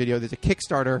are in this video. There's a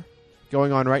Kickstarter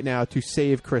going on right now to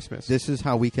save Christmas. This is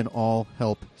how we can all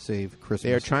help save Christmas.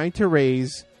 They are trying to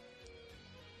raise...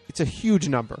 It's a huge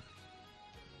number.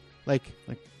 Like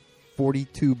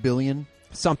 $42 billion?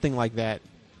 Something like that.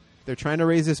 They're trying to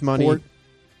raise this money.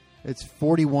 It's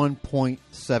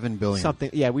 $41.7 billion. Something.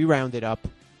 Yeah, we round it up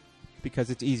because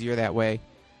it's easier that way.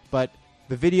 But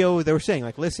the video, they were saying,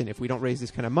 like, listen, if we don't raise this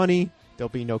kind of money, there'll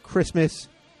be no Christmas.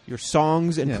 Your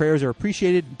songs and prayers are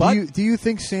appreciated. But do you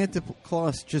think Santa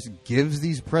Claus just gives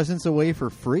these presents away for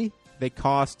free? They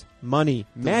cost money.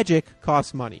 Magic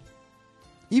costs money.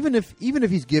 Even if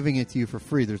he's giving it to you for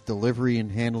free, there's delivery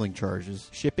and handling charges.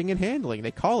 Shipping and handling,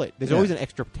 they call it. There's always an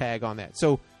extra tag on that.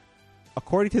 So,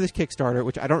 according to this Kickstarter,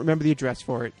 which I don't remember the address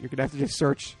for it, you're going to have to just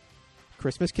search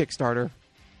Christmas Kickstarter.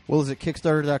 Well, is it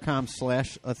Kickstarter.com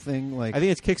 / a thing? Like I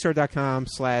think it's Kickstarter.com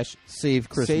 / Save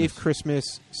Christmas. Save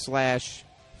Christmas /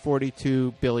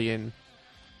 42 billion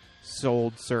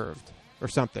sold, served, or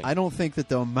something. I don't think that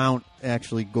the amount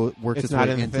actually works its not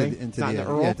way in the into thing? into It's not the in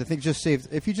the URL? yeah. The thing just saves.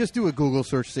 If you just do a Google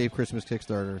search, Save Christmas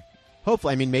Kickstarter.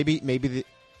 Hopefully, I mean, maybe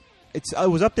it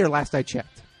was up there last I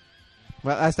checked.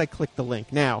 Well, last I clicked the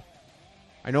link. Now,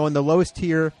 I know on the lowest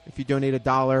tier, if you donate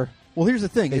 $1, Well, here's the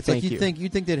thing. They It's like thank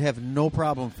you'd think they'd have no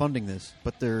problem funding this,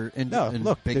 but they're in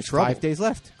look, big there's trouble. 5 days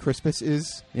left. Christmas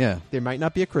is. Yeah. There might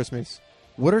not be a Christmas.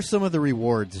 What are some of the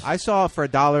rewards? I saw for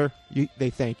 $1, they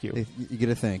thank you. You get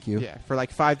a thank you. Yeah, for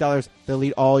like $5, they'll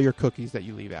eat all your cookies that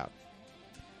you leave out.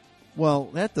 Well,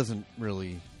 that doesn't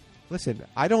really. Listen,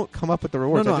 I don't come up with the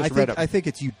rewards. No, I just I read think them. I think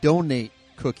it's you donate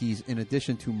cookies in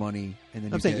addition to money, and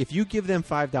then I'm saying if you give them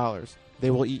 $5,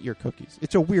 they will eat your cookies.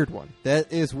 It's a weird one.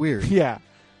 that is weird. Yeah,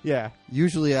 yeah.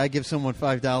 Usually, I give someone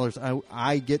 $5.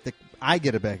 I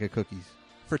get a bag of cookies.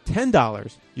 For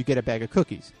 $10, you get a bag of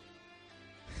cookies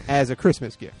as a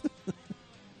Christmas gift.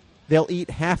 They'll eat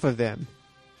half of them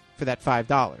for that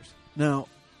 $5. Now,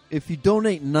 if you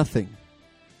donate nothing,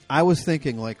 I was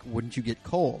thinking like, wouldn't you get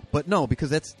coal? But no, because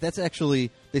that's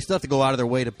actually they still have to go out of their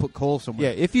way to put coal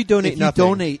somewhere. Yeah, if you donate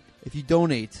nothing, if you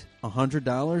donate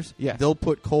 $100, Yes. they'll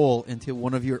put coal into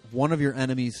one of your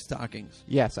enemies' stockings.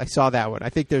 yes, I saw that one. I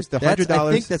think there's the That's- $100.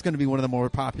 I think that's going to be one of the more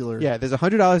popular. Yeah, there's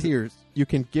 $100 tiers. you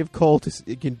can give coal to.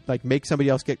 You can like make somebody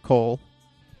else get coal,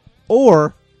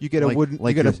 or you get a wooden.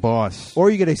 like you get your boss. or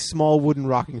you get a small wooden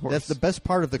rocking horse. That's the best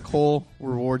part of the coal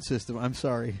reward system. I'm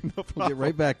sorry, we'll get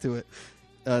right back to it.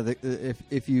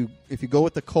 If you go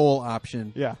with the coal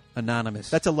option, yeah. anonymous.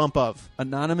 That's a lump of.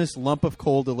 anonymous lump of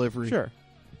coal delivery. Sure.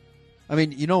 I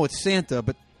mean, it's Santa,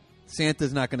 but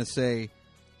Santa's not going to say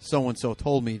so and so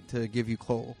told me to give you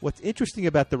coal. What's interesting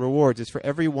about the rewards is for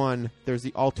everyone, there's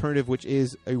the alternative, which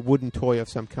is a wooden toy of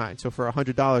some kind. So for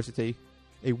 $100, it's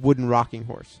a wooden rocking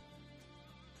horse.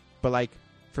 But like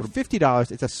for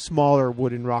 $50, it's a smaller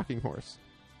wooden rocking horse.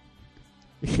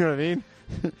 You know what I mean?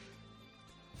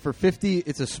 For $50,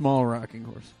 it's a small rocking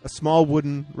horse. A small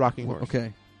wooden rocking horse.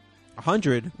 Okay,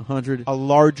 100, $100, a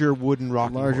larger wooden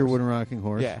rocking horse. larger wooden rocking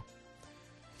horse. Yeah.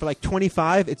 For like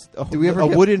 $25, it's a Do we ever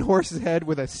get- wooden horse's head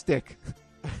with a stick.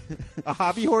 A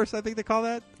hobby horse, I think they call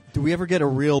that. Do we ever get a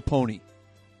real pony?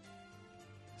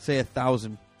 Say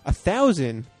 1,000.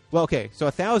 1,000. Well, okay, so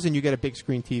 1,000 you get a big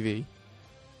screen TV,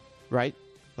 right?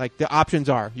 Like the options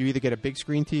are you either get a big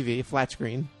screen TV, a flat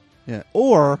screen, Yeah.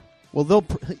 or Well, they'll.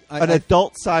 an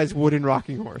adult-sized wooden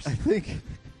rocking horse. I think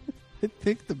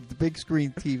the big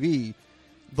screen TV,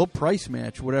 they'll price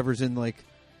match whatever's in like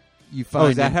you find.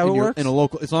 is that how it works? In a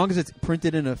local, as long as it's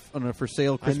printed in on a for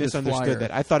sale I Christmas misunderstood flyer.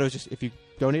 that. I thought it was just if you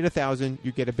donate 1,000,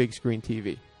 you get a big screen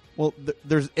TV. Well,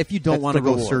 there's if you don't That's want to the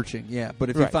go reward. searching, yeah. But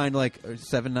if you Right. find like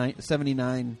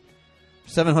 $799,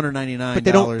 But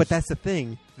they don't. But that's the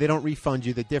thing. They don't refund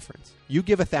you the difference. You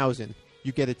give 1,000,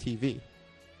 you get a TV.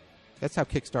 That's how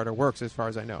Kickstarter works, as far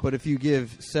as I know. But if you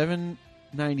give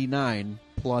 $799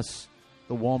 plus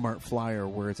the Walmart flyer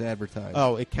where it's advertised,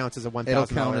 it counts as a $1,000. it'll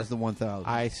count as the 1,000.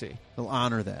 I see. They'll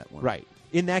honor that one, Right.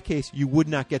 In that case, you would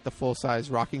not get the full-size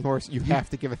rocking horse. You have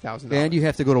to give $1,000. And you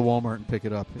have to go to Walmart and pick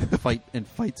it up and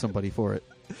fight somebody for it.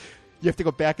 You have to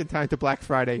go back in time to Black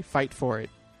Friday, fight for it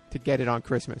to get it on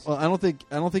Christmas. Well, I don't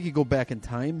think you go back in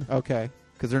time Okay,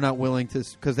 because they're not willing to.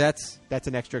 Because that's that's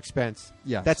an extra expense.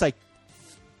 yeah, That's like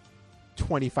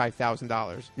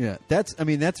 $25,000. yeah.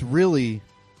 That's really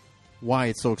why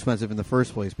it's so expensive in the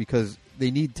first place because they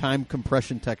need time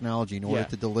compression technology in order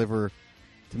Yeah.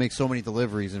 to make so many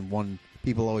deliveries in one.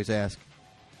 People always ask,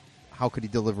 how could he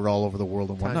deliver all over the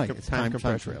world in one night? It's time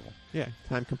compression. travel. Yeah,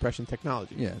 time compression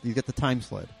technology. Yeah, you get the time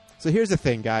sled. So here's the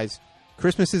thing, guys.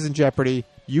 Christmas is in jeopardy.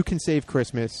 You can save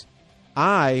Christmas.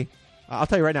 I'll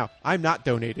tell you right now, I'm not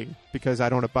donating because I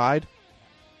don't abide.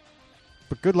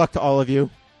 But good luck to all of you.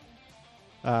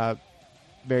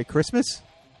 Merry Christmas.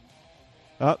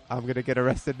 Oh, I'm going to get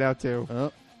arrested now, too.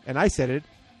 Oh, And I said it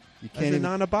you as can't a even,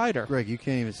 non-abider. Greg. You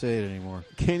can't even say it anymore.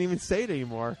 Can't even say it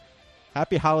anymore.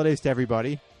 Happy holidays to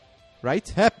everybody. Right?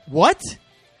 What?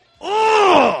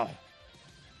 Oh!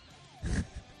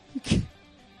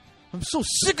 I'm so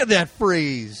sick of that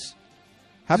phrase.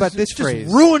 How about this It's phrase?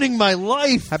 Just ruining my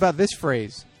life. How about this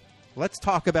phrase? Let's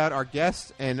talk about our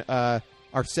guests and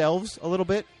ourselves a little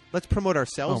bit. Let's promote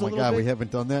ourselves Oh a my little God, bit. we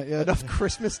haven't done that yet. Enough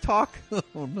Christmas talk.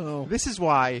 Oh no. This is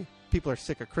why people are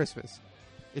sick of Christmas.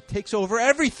 It takes over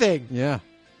everything. Yeah.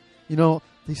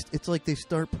 It's like they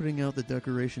start putting out the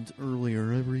decorations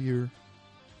earlier every year.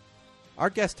 Our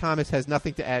guest Thomas has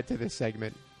nothing to add to this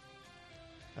segment.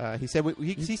 He said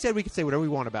he said we could say whatever we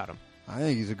want about him. I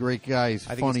think he's a great guy. He's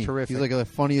I think funny. he's terrific. He's like the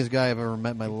funniest guy I've ever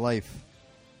met in my life.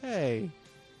 Hey,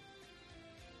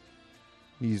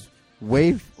 He's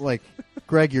like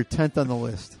Greg. You're 10th on the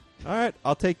list. all right,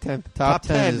 I'll take 10th. Top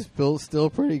 10 is still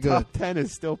pretty good. Top 10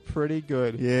 is still pretty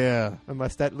good. Yeah.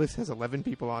 Unless that list has 11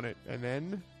 people on it, and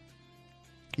then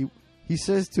He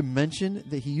says to mention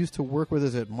that he used to work with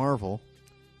us at Marvel.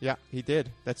 Yeah, he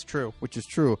did. That's true. which is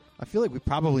true. I feel like we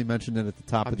probably mentioned it at the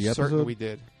top I'm of the certain episode. we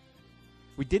did.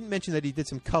 We didn't mention that he did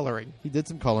some coloring. He did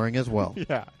some coloring as well.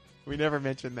 Yeah, we never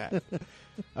mentioned that.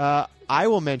 I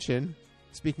will mention,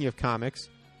 speaking of comics,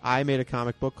 I made a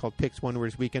comic book called Pix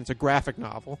Wonders Weekend. It's a graphic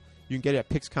novel. You can get it at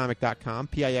pixcomic.com,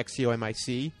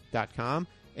 PIXCOMIC.com.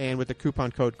 And with the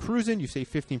coupon code CRUISIN, you save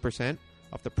 15%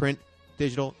 off the print,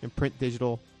 digital, and print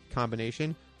digital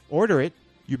combination. Order it.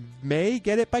 You may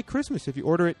get it by Christmas if you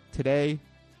order it today,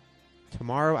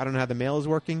 tomorrow. I don't know how the mail is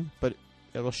working, but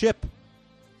it'll ship.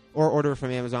 Or order it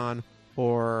from Amazon,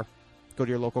 or go to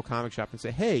your local comic shop and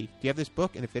say, hey, do you have this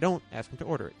book? And if they don't, ask them to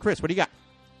order it. Chris, what do you got?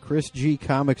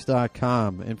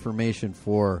 ChrisGComics.com, information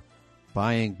for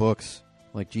buying books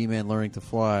like G-Man Learning to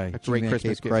Fly, A great G-Man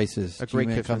Christmas Cape gift. Crisis, A great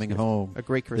G-Man Christmas Coming gift. Home, A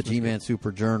great the Christmas G-Man gift.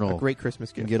 Super Journal. A great Christmas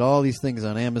You can gift. get all these things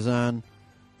on Amazon.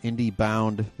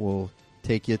 IndieBound will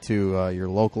take you to your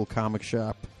local comic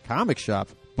shop. Comic shop?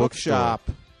 Bookstore.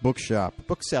 Bookshop.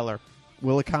 Bookseller.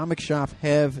 Will a comic shop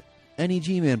have any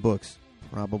G-Man books?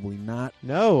 Probably not.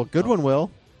 No, a good one will.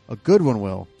 A good one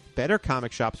will. Better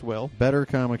comic shops will. Better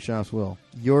comic shops will.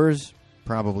 Yours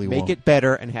probably Make won't. it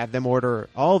better and have them order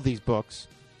all of these books.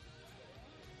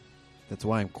 That's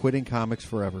why I'm quitting comics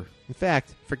forever. In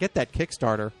fact, forget that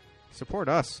Kickstarter. Support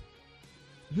us.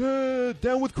 Yeah,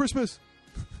 down with Christmas.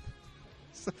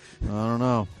 I don't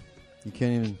know. You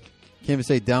can't even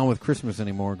say down with Christmas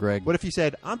anymore, Greg. What if you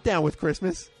said, I'm down with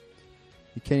Christmas?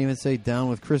 You can't even say down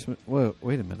with Christmas. Whoa,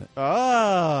 wait a minute.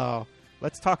 Oh,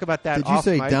 let's talk about that. Did you off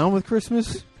say mic. down with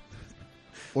Christmas?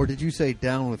 Or did you say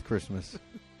down with Christmas?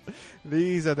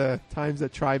 These are the times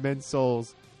that try men's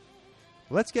souls.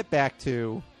 Let's get back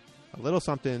to a little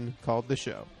something called the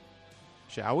show.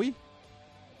 Shall we?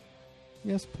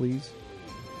 Yes, please.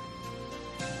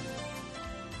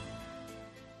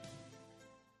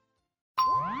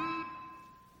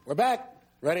 We're back,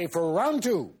 ready for round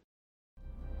two.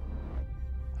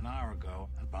 An hour ago,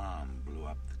 a bomb blew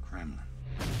up the Kremlin.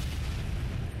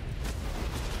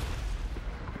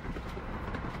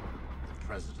 The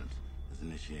president has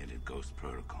initiated Ghost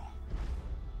Protocol.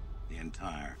 The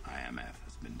entire IMF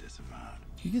has been disavowed.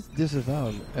 He gets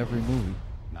disavowed every movie.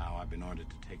 Now I've been ordered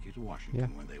to take you to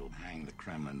Washington, where they will hang the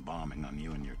Kremlin bombing on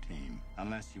you and your team,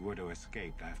 unless you were to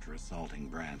escape after assaulting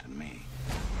Brandt and me.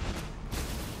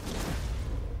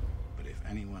 But if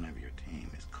any one of your team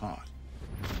is caught,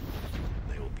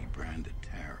 they will be branded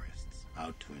terrorists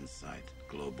out to incite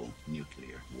global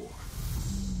nuclear war.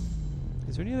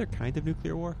 Is there any other kind of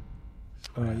nuclear war?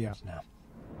 Yeah. Now,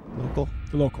 Local?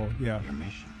 Local, yeah. your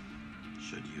mission,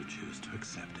 should you choose to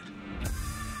accept it.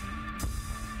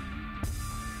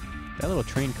 That little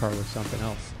train car was something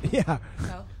else. Yeah.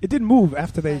 No. It didn't move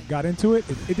after they got into it.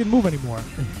 It didn't move anymore.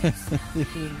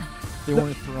 They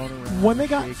weren't thrown around. When they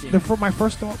got, shaking. for my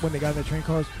first thought when they got in the train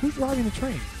cars, who's driving the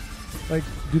train? Like,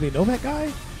 do they know that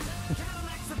guy?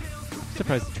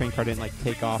 Surprised the train car didn't like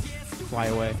take off, fly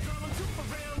away.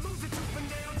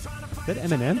 Is that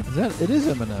Eminem? It is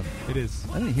Eminem. It is.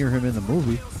 I didn't hear him in the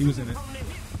movie. He was in it.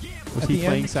 Was At he the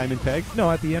playing end- Simon Pegg?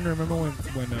 No, at the end, remember when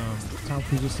Tom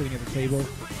Cruise was sitting at the table?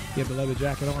 He had the leather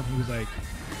jacket on. He was like,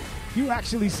 "You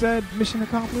actually said mission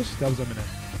accomplished." That was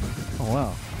Eminem. Oh,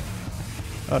 wow.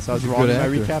 Oh, so I was He's a wrong good in my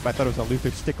actor. recap. I thought it was a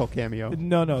Luther Stickle cameo.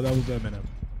 No, that was Eminem.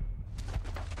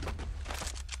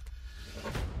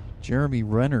 Jeremy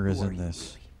Renner is in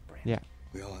this. Yeah.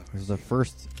 We all have This is the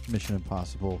first Mission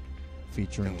Impossible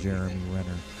featuring Jeremy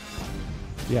Renner.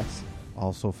 Yes.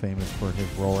 Also famous for his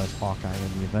role as Hawkeye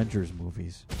in the Avengers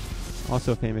movies.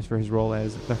 Also famous for his role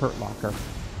as the Hurt Locker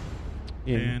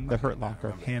in And The Hurt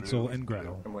Locker. Hansel and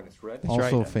Gretel. That's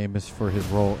Also right. famous for his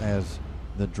role as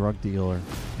the drug dealer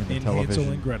in the In Hansel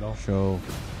television and Gretel. show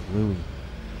Louie.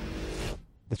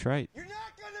 That's right. You're not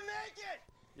gonna make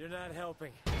it! You're not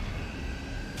helping.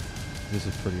 This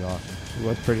is pretty awesome. It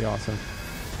was pretty awesome.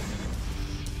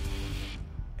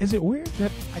 Is it weird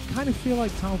that I kind of feel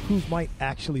like Tom Cruise might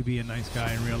actually be a nice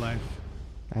guy in real life?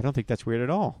 I don't think that's weird at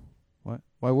all. What?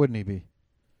 Why wouldn't he be?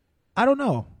 I don't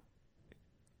know.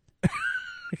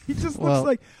 He just Well- looks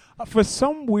like, for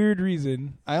some weird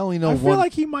reason, I only know I one. feel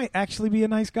like he might actually be a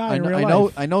nice guy in real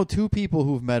life. I know two people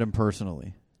who've met him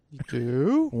personally. You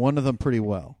do? One of them pretty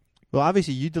well. Well,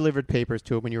 obviously, you delivered papers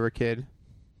to him when you were a kid,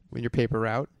 when your paper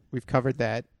route. We've covered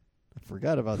that. I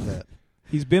forgot about that.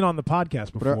 He's been on the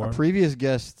podcast But before. our previous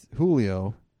guest,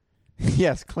 Julio,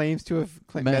 Yes, claims to have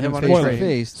met him on face a to train.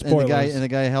 face, and Spoilers. the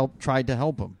guy tried to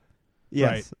help him.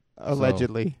 Yes,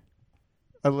 allegedly.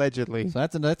 Allegedly. So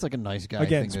that's like a nice guy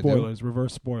Again, thing spoilers,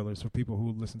 reverse spoilers for people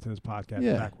who listen to this podcast to do.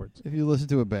 Yeah, backwards. if you listen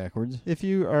to it backwards. If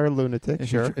you are a lunatic, If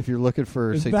sure. you're looking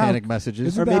for Isn't satanic that- messages,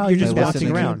 Isn't Or that maybe how you're you just watch bouncing Key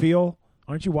and around. Peele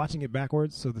Aren't you watching it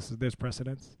backwards? So there's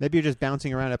precedence. Maybe you're just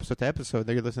bouncing around episode to episode.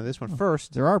 They're listening to this one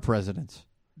first. There are presidents.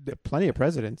 Plenty of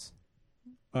presidents.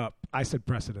 I said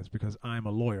precedence because I'm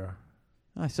a lawyer.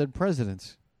 I said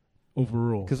presidents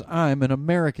Overruled. because I'm an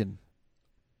American.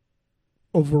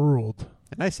 Overruled.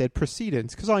 And I said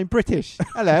precedents because I'm British.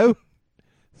 Hello.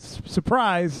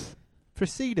 Surprise.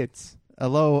 Precedents.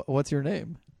 Hello, what's your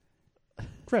name?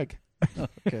 Greg.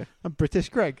 Okay. I'm British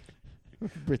Greg.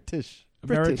 British.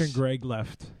 American British. Greg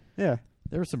left. Yeah.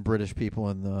 There were some British people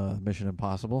in the Mission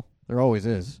Impossible. There always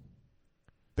is.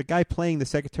 The guy playing the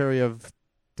Secretary of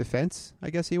Defense,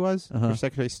 I guess he was, Uh-huh. or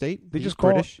Secretary of State. They He's just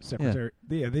call British. secretary.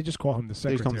 Yeah, they just call him the They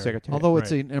secretary. just call him the Secretary. Although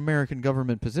it's Right. an American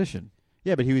government position.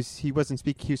 Yeah, but he was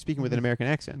speaking with an American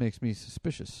That accent. makes me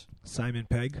suspicious. Simon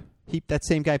Pegg. That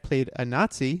same guy played a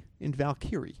Nazi in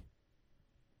Valkyrie.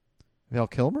 Val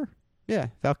Kilmer? Yeah,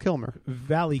 Val Kilmer.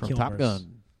 Valley From Kilmers. Top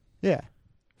Gun. Yeah.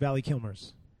 Valley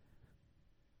Kilmers.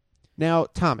 Now,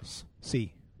 Thomas,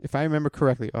 C. if I remember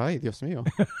correctly, ay, Dios mío.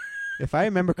 If I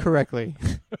remember correctly,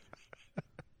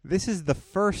 this is the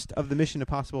first of the Mission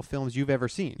Impossible films you've ever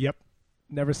seen. Yep.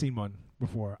 Never seen one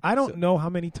before. I don't So- know how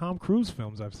many Tom Cruise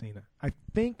films I've seen. I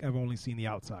think I've only seen The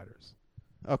Outsiders.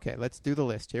 Okay, let's do the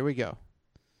list. Here we go.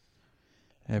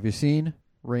 Have you seen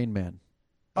Rain Man?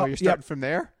 Oh, Oh, you're starting yep. from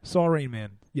there? Saw Rain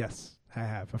Man. Yes, I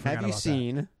have. I forgot Have you about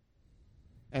seen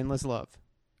Endless Love? that.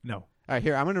 No. All right,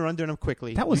 here, I'm going to run down them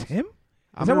quickly. That was him?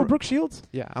 I'm Is that gonna, with Brooke Shields?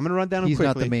 Yeah, I'm going to run down them He's quickly.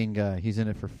 not the main guy. He's in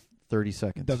it for 30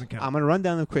 seconds. Doesn't count. I'm going to run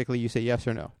down them quickly. You say yes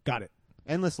or no. Got it.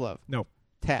 Endless Love. No.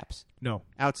 Taps. No.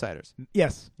 Outsiders.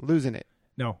 Yes. Losing It.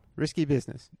 No. Risky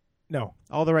Business. No.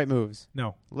 All the Right Moves.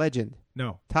 No. Legend.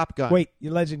 No. Top Gun. Wait,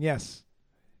 your legend, yes.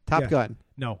 Top yeah. Gun.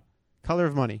 No. Color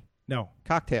of Money. No.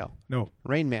 Cocktail. No.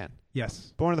 Rain Man.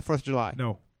 Yes. Born on the 4th of July.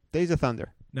 No. Days of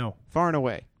Thunder. No. Far and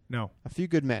Away. No. A Few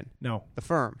Good Men. No. The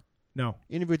Firm. No.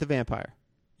 Interview with the Vampire.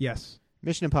 Yes.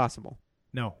 Mission Impossible.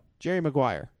 No. Jerry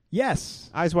Maguire. Yes.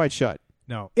 Eyes Wide Shut.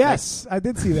 No. Yes. I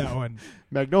did see that one.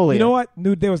 Magnolia. You know what?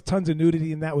 There was tons of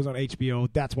nudity, and that was on HBO.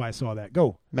 That's why I saw that.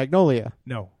 Go. Magnolia.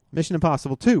 No. Mission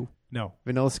Impossible 2. No.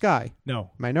 Vanilla Sky.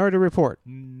 No. Minority Report.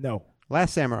 No.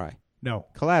 Last Samurai. No.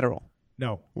 Collateral.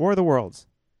 No. War of the Worlds.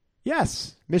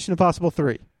 Yes. Mission Impossible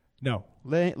 3. No.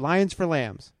 Lions for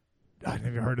Lambs. I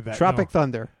never heard of that. Tropic No.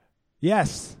 Thunder.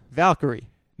 Yes. Valkyrie.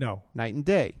 No. Night and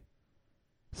Day.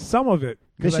 Some of it.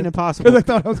 Mission Because Impossible. I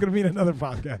thought I was going to be in another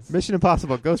podcast. Mission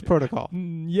Impossible. Ghost Protocol.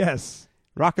 Yes.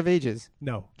 Rock of Ages.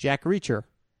 No. Jack Reacher.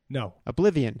 No.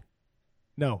 Oblivion.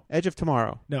 No. Edge of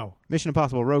Tomorrow. No. Mission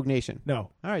Impossible. Rogue Nation. No.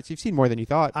 All right, so you've seen more than you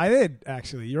thought. I did,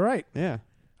 actually. You're right. Yeah.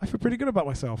 I feel pretty good about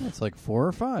myself. It's like 4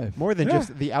 or 5. More than Yeah.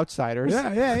 just The Outsiders.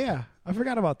 Yeah. I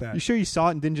forgot about that. You sure you saw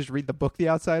it and didn't just read the book The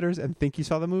Outsiders and think you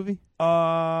saw the movie?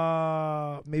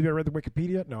 Maybe I read the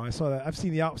Wikipedia. No, I saw that. I've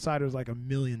seen The Outsiders like a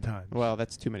million times. Well,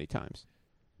 that's too many times.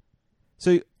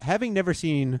 So, having never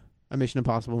seen a Mission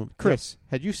Impossible movie, Chris,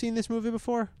 had you seen this movie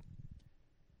before?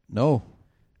 No.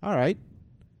 All right.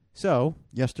 So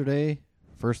Yesterday,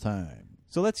 first time.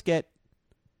 let's get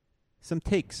some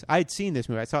takes. I had seen this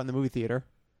movie. I saw it in the movie theater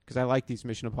because I like these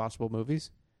Mission Impossible movies.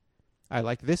 I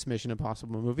like this Mission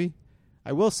Impossible movie.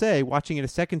 I will say, watching it a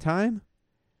second time,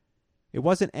 it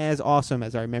wasn't as awesome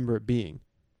as I remember it being.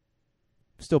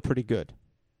 Still pretty good.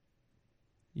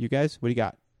 You guys, what do you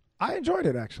got? I enjoyed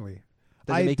it, actually.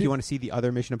 Does it make you want to see the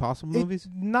other Mission Impossible movies?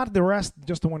 Not the rest,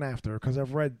 just the one after, because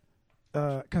I've read.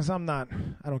 Because I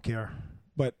don't care.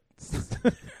 But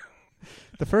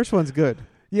The first one's good.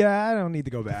 yeah, I don't need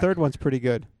to go The back. third one's pretty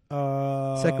good.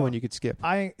 Second Second one you could skip.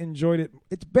 I enjoyed it.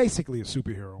 It's basically a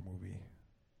superhero movie.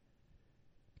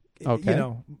 Okay. You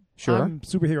know, Sure. I'm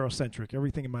superhero centric.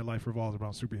 Everything in my life revolves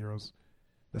around superheroes.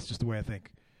 That's just the way I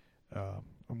think.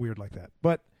 I'm weird like that.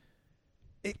 But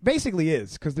it basically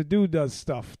is, because the dude does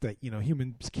stuff that,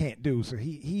 humans can't do. So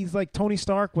he's like Tony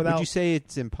Stark without... Would you say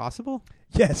it's impossible?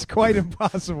 Yes, quite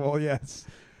impossible, yes.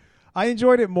 I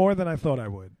enjoyed it more than I thought I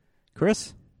would.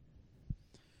 Chris?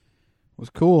 Was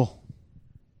cool.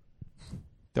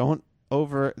 Don't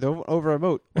over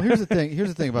emote. Well, here's the thing. Here's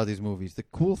the thing about these movies. The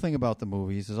cool thing about the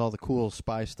movies is all the cool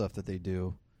spy stuff that they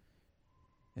do,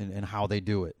 and how they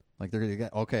do it. Like they're gonna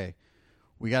okay,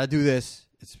 we got to do this.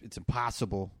 It's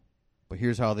impossible, but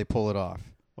here's how they pull it off.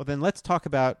 Well, then let's talk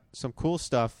about some cool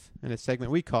stuff in a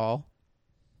segment we call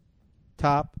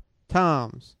Top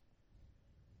Toms.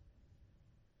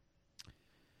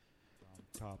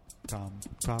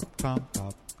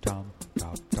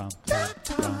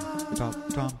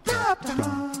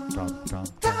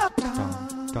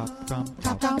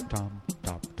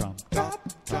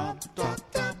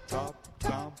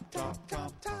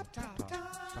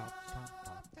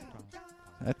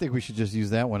 I think we should just use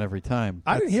that one every time.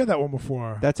 I didn't hear that one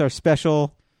before. That's our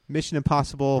special Mission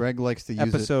Impossible Greg likes to use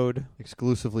episode. it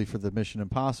exclusively for the Mission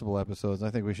Impossible episodes. I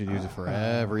think we should use it for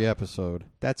every episode.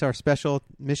 That's our special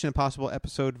Mission Impossible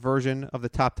episode version of the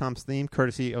Top Toms theme,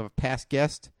 courtesy of past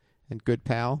guest and good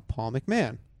pal Paul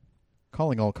McMahon.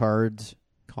 CallingAllCards.com.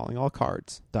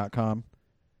 CallingAllCards.com.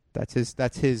 That's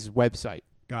his website.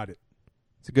 Got it.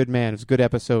 It's a good man. It was a good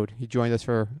episode. He joined us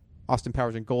for Austin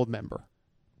Powers and Gold member.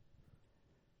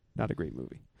 Not a great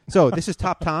movie. So this is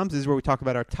Top Toms. This is where we talk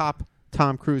about our top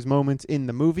Tom Cruise moments in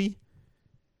the movie.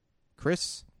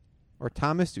 Chris or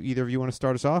Thomas, do either of you want to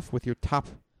start us off with your top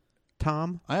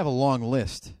Tom? I have a long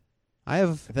list.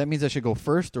 If that means I should go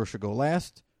first or should go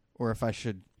last, or if I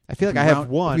should... I feel like I have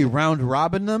one. We round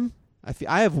robin them?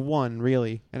 I have one,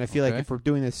 really, and I feel like if we're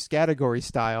doing this category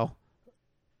style,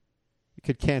 you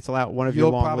could cancel out one of your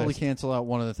long You'll probably list. cancel out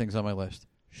one of the things on my list.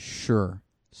 Sure.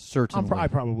 Certainly. I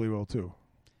probably will, too.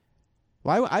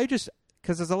 Why? I just...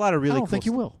 Because there's a lot of really I don't cool think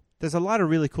you will. There's a lot of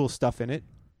really cool stuff in it.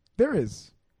 There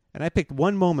is. And I picked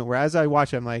one moment where as I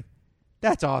watch it, I'm like,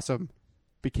 that's awesome.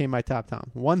 Became my top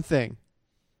Tom. One thing.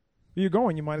 You're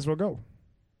going, you might as well go.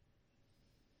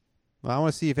 Well, I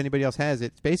want to see if anybody else has it.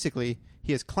 It's basically,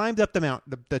 he has climbed up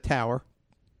the tower.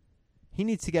 He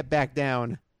needs to get back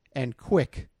down, and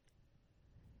quick.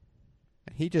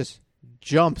 And he just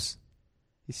jumps.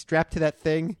 He's strapped to that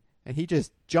thing, and he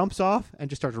just jumps off and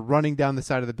just starts running down the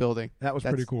side of the building. That's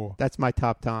pretty cool. That's my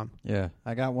top Tom. Yeah,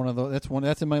 I got one of those.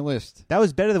 That's in my list. That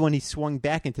was better than when he swung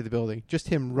back into the building. Just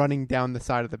him running down the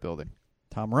side of the building.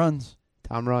 Tom runs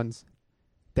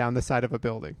down the side of a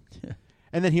building.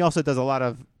 And then he also does a lot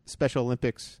of Special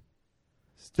Olympics,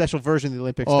 special version of the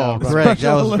Olympics. Oh, style Greg,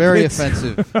 that was very Olympics.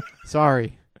 offensive.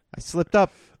 Sorry, I slipped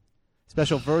up.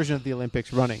 Special version of the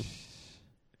Olympics running.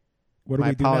 What do I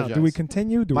we do now? apologize. Do we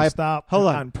continue? Do My- we stop hold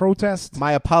on. protest?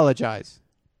 My apologize.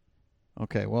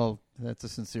 Okay, well, that's a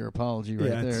sincere apology right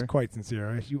yeah, it's there. quite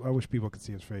sincere. I wish people could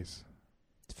see his face.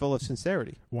 It's full of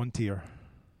sincerity. One tear.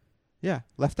 Yeah,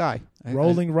 left eye.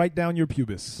 Rolling right down your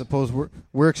pubis. Suppose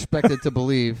we're expected to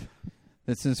believe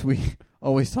that since we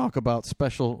always talk about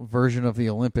special version of the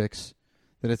Olympics,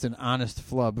 that it's an honest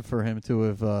flub for him to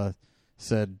have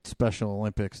said Special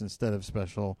Olympics instead of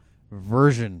special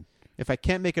version. If I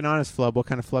can't make an honest flub, what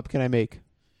kind of flub can I make?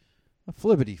 A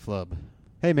flibbity flub.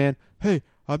 Hey, man. Hey,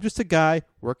 I'm just a guy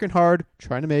working hard,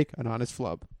 trying to make an honest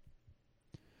flub.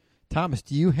 Thomas,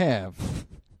 do you have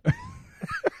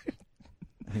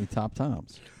any top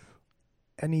Toms?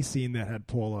 Any scene that had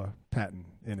Paula Patton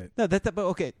in it No, but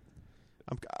okay.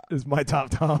 is my top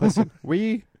Tom. Listen,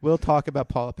 we will talk about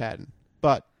Paula Patton,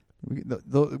 but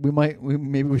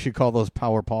Maybe we should call those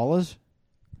Power Paulas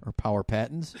or Power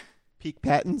Pattons. Peak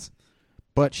Pattons.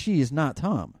 But she is not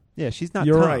Tom. Yeah, she's not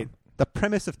You're Tom. right. The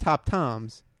premise of Top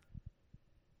Toms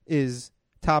is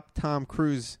top Tom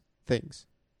Cruise things.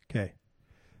 Okay.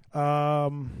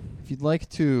 If you'd like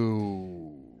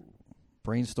to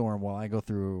brainstorm while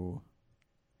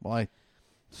I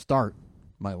start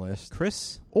my list,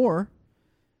 Chris, or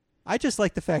I just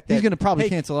like the fact that he's going to probably hey,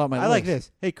 cancel out my I list. like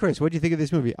this. Hey, Chris, what do you think of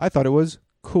this movie? I thought it was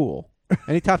cool.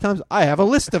 Any top Toms? I have a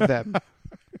list of them.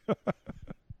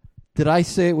 Did I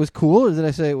say it was cool, or did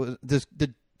I say it was?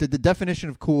 Did the definition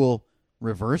of cool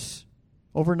reverse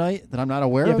overnight that I'm not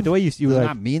aware Yeah, of? but the way you Does it like,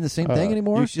 not mean the same thing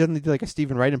anymore? You suddenly do like a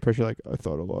Stephen Wright impression. Like, I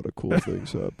thought a lot of cool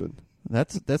things happened.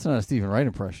 That's not a Stephen Wright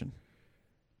impression.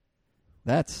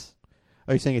 That's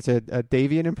Are you saying it's a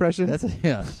Davian impression?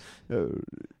 yeah.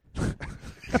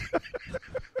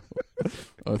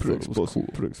 I thought it was cool.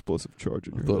 Put an explosive charge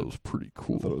in your head. it was pretty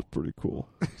cool. I thought it was pretty cool.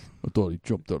 I thought he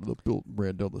jumped out of the building,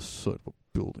 ran down the side of a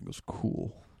building. It was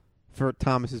cool. For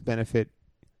Thomas's benefit,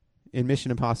 in Mission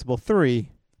Impossible 3,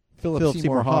 Philip Philip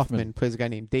Seymour Hoffman plays a guy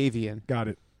named Davian. Got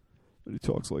it. And he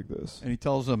talks like this. and he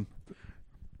tells him,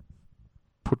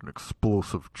 Put an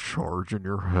explosive charge in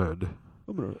your head.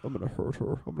 I'm gonna hurt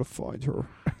her. I'm gonna find her.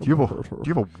 Do you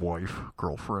have a wife,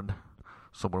 girlfriend,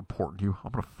 someone important to you?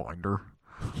 I'm gonna find her.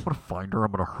 I'm gonna find her.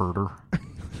 I'm gonna hurt her.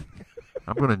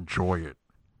 I'm gonna enjoy it.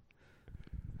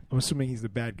 I'm assuming he's the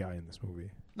bad guy in this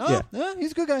movie. "No, Yeah.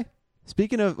 he's a good guy.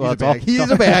 Speaking of, He is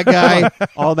a bad guy."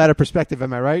 all a matter of perspective.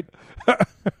 Am I right? All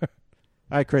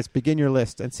right, Chris, begin your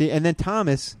list and see, and then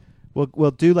Thomas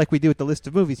will do like we do with the list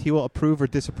of movies. He will approve or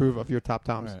disapprove of your top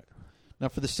Toms. All right. Now,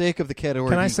 for the sake of the category,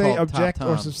 Can I being say called object top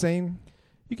or Tom, sustain?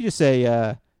 You could just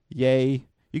say yay.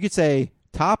 You could say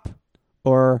top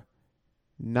or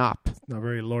nop. Not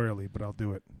very loyally, but I'll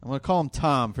do it. I'm going to call him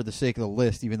Tom for the sake of the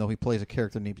list, even though he plays a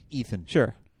character named Ethan.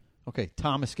 Sure. Okay,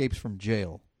 Tom escapes from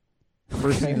jail.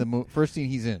 First scene of the first scene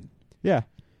he's in. Yeah.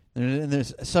 And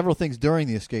there's several things during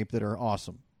the escape that are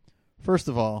awesome. First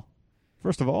of all,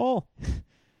 First of all,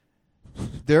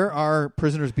 there are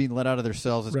prisoners being let out of their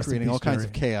cells. It's Rest in creating all peace, kinds Jerry.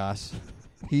 of chaos.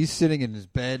 He's sitting in his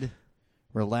bed,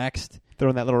 relaxed.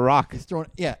 throwing that little rock. He's throwing.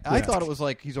 Yeah, I Yeah. thought it was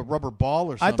like he's a rubber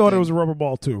ball or I something. thought it was a rubber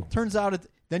ball too. Turns out,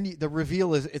 the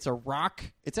reveal is it's a rock.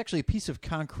 It's actually a piece of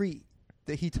concrete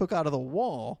that he took out of the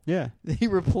wall. Yeah. That he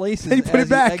replaces He put as it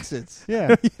back. he exits.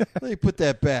 Yeah. Let me put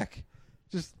that back.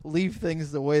 Just leave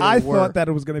things the way they I were. thought that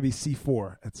it was going to be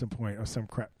C4 at some point or some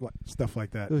crap stuff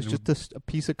like that. It was just a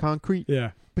piece of concrete.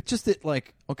 yeah. But just that,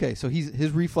 like, okay, so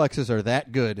his reflexes are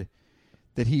that good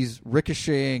that he's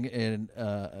ricocheting in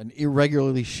an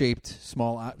irregularly shaped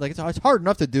small. Like it's hard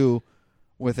enough to do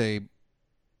with a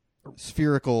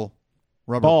spherical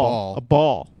rubber ball. A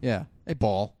ball. Yeah, a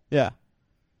ball. Yeah.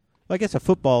 Well, I guess a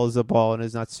football is a ball and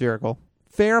is not spherical.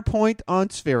 Fair point on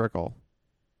spherical.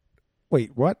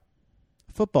 Wait, what?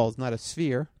 Football is not a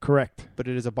sphere, Correct. but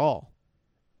it is a ball.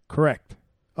 Correct.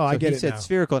 Oh, I So get he it said now.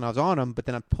 spherical, and I was on him, but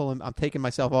then I'm taking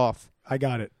myself off. I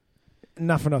got it.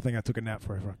 Not for nothing. I took a nap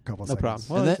for a couple of No seconds.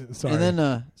 problem. Well, Sorry. And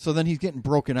then so then he's getting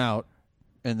broken out,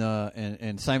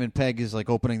 and Simon Pegg is like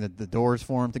opening the doors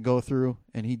for him to go through,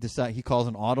 and he calls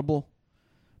an audible,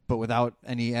 but without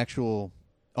any actual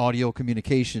audio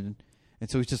communication, and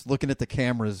so he's just looking at the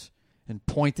cameras and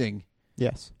pointing,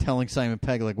 Yes. telling Simon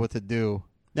Pegg like what to do.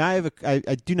 Now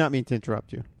I do not mean to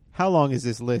interrupt you. How long is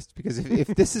this list? Because if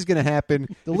this is going to happen,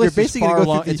 The if list you're is basically far gonna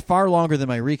go long. through It's far longer than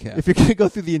my recap. if you're going to go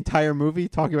through the entire movie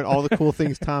talking about all the cool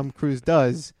things Tom Cruise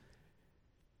does,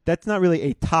 that's not really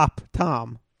a top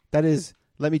Tom. That is,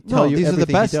 let me tell you, these are the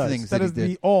everything he best does. things that that is he did.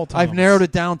 the all time. I've narrowed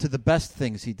it down to the best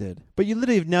things he did. But you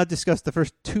literally have now discussed the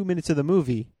first 2 minutes of the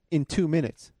movie in 2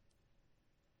 minutes.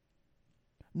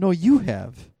 No, you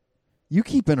have. You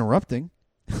keep interrupting.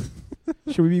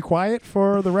 Should we be quiet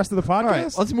for the rest of the podcast? All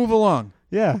right, let's move along.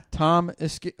 Yeah. Tom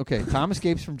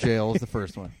escapes from jail is the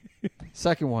first one.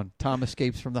 Second one, Tom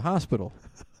escapes from the hospital.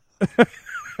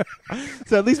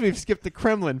 So at least we've skipped the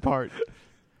Kremlin part.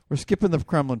 We're skipping the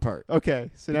Kremlin part.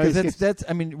 Okay. So now Because that's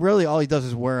I mean, really all he does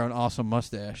is wear an awesome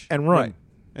mustache. and run. Right.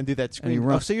 And do that And he scream.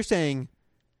 runs. Oh, so you're saying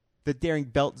the daring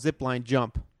belt zipline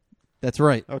jump. That's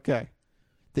right. Okay.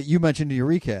 That you mentioned in your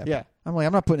recap. Yeah. I'm like,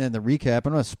 I'm not putting it in the recap.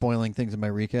 I'm not spoiling things in my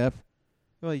recap.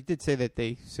 Well, you did say that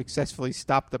they successfully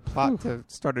stopped the plot to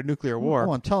start a nuclear war.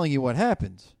 Well, I'm telling you what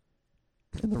happens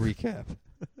in the recap.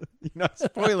 You're not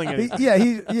spoiling anything.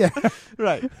 Yeah.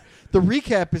 Right. The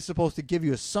recap is supposed to give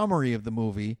you a summary of the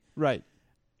movie. Right.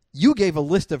 You gave a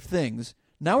list of things.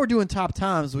 Now we're doing Top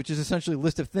Toms, which is essentially a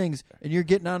list of things, and you're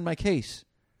getting on my case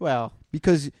Well,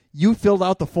 because you filled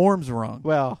out the forms wrong.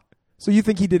 So you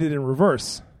think he did it in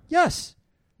reverse? Yes,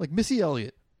 like Missy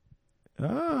Elliott.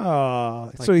 Ah.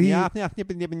 like, So he. yop, yop,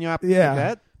 yip, yip, yop, Yeah. like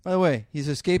that. By the way, he's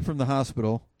escaped from the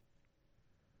hospital,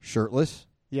 shirtless,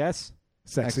 Yes.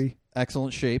 Sexy.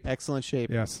 excellent shape. Excellent shape.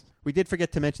 Yes. We did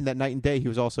forget to mention that night and day he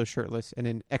was also shirtless and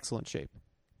in excellent shape.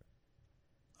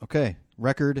 Okay,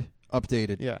 record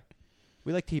updated. Yeah.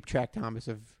 We like to keep track, Thomas,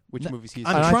 of which No, movies he's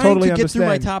I'm And I trying totally to get through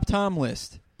my understand. Top Tom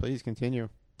list. Please continue.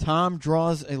 Tom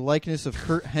draws a likeness of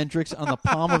Kurt Hendricks on the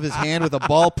palm of his hand with a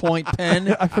ballpoint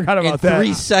pen I forgot in about that.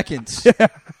 3 seconds.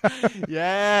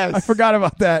 Yes. I forgot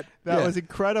about that. That Yeah. was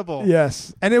incredible.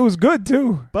 Yes. And it was good,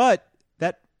 too. But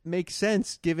that makes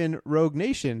sense given Rogue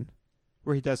Nation,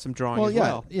 where he does some drawing as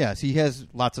well. Yes, he has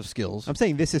lots of skills. I'm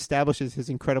saying this establishes his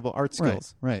incredible art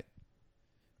skills. Right.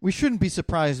 We shouldn't be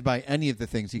surprised by any of the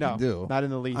things he No, can do. not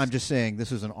in the least. I'm just saying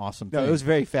this is an awesome No, thing. it was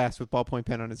very fast with ballpoint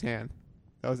pen on his hand.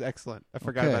 That was excellent. I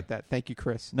forgot Okay. about that. Thank you,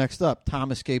 Chris. Next up,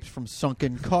 Tom escapes from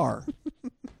sunken car.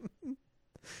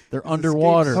 They're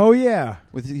underwater. Oh, yeah.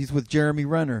 He's with Jeremy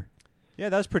Renner, Yeah,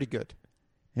 that was pretty good.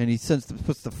 and he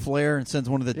puts the flare and sends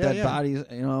one of the Yeah, dead yeah. bodies,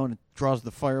 and it draws the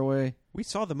fire away. We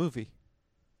saw the movie.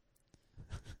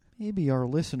 Maybe our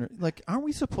listener, aren't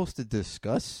we supposed to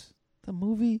discuss the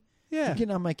movie? Yeah. You're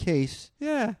getting on my case.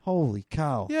 Yeah. Holy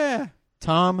cow! Yeah.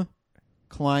 Tom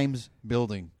climbs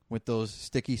building with those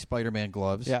sticky Spider-Man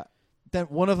gloves. Yeah. Then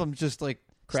one of them just Craps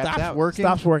stops out. working.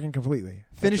 Stops working completely.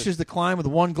 Finishes the climb with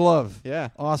one glove. Yeah.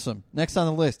 Awesome. Next on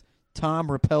the list, Tom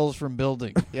repels from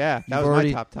building. Yeah. That You've was already-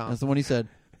 my top Tom. That's the one he said.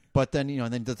 But then,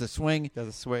 and then does a swing. Does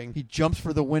a swing. He jumps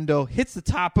for the window, hits the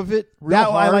top of it real I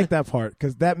hard. like that part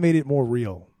because that made it more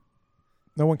real.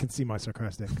 No one can see my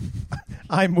sarcastic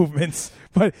eye movements,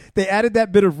 but they added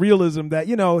that bit of realism that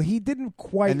he didn't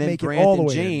quite And then make Grant it all the and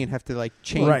way. Jane in. have to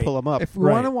chain Right. pull him up. If we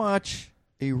Right. want to watch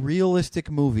a realistic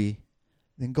movie,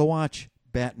 then go watch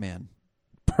Batman.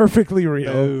 Perfectly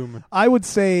real. Boom. I would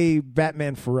say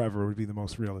Batman Forever would be the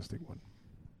most realistic one.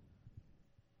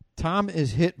 Tom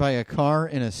is hit by a car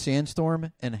in a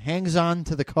sandstorm and hangs on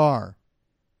to the car.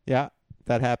 Yeah.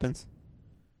 That happens.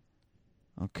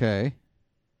 Okay.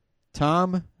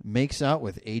 Tom makes out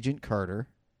with Agent Carter.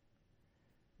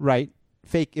 Right.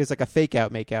 Fake. It was like a fake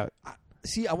out, make out.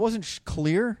 See, I wasn't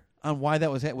clear on why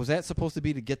that was. Was that supposed to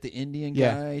be to get the Indian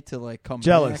guy to like come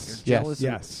Jealous. back? Or Yes. jealous?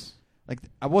 Yes. Like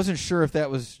I wasn't sure if that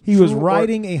was He was true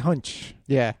riding a hunch.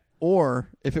 Yeah. or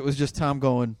if it was just Tom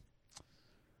going,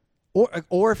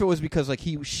 or if it was because like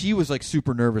she was like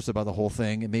super nervous about the whole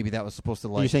thing, and maybe that was supposed to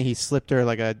You're like saying he slipped her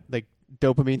like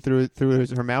dopamine through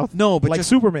her mouth? no, but like just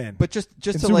Superman. but just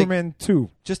in to Superman 2.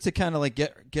 just to kind of like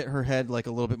get her head like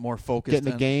a little bit more focused, Get in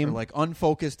the on, game. or like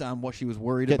unfocused on what she was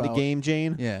worried Get in about. the game,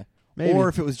 Jane? Yeah. Maybe. Or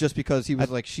if it was just because he was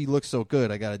like, she looks so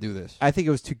good, I got to do this. I think it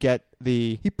was to get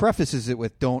the... He prefaces it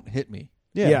with, "Don't hit me."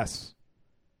 Yeah. Yes.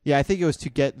 Yeah, I think it was to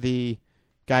get the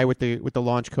guy with the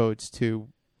launch codes to...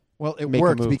 Well, it Make a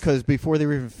worked move. because before they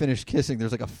were even finished kissing,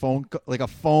 there's like a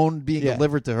phone being Yeah.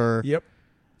 delivered to her. Yep.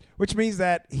 Which means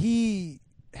that he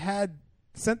had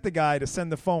sent the guy to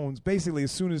send the phones basically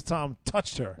as soon as Tom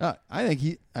touched her. I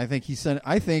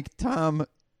think Tom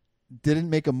didn't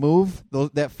make a move.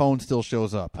 That phone still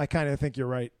shows up. I kind of think you're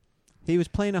right. He was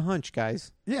playing a hunch,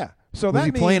 guys. Yeah. So Was that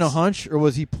he playing a means- hunch or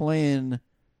was he playing?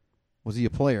 Was he a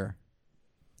player?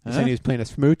 You're saying he was playing a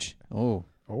smooch? Oh.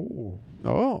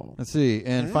 Oh. Let's see.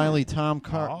 And finally, Tom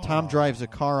drives a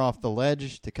car off the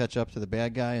ledge to catch up to the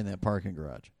bad guy in that parking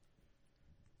garage.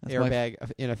 That's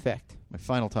Airbag in effect. my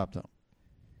final top down.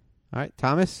 All right,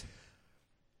 Thomas?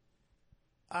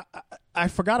 I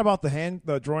forgot about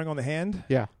the drawing on the hand.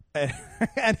 Yeah.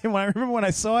 And when I remember when I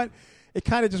saw it, it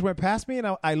kind of just went past me,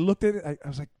 and I looked at it. I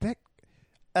was like,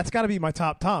 that's got to be my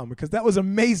top Tom, because that was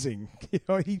amazing. You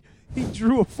know, he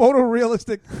drew a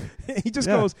photorealistic. He just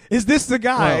goes, "Is this the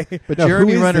guy?" Well, but No,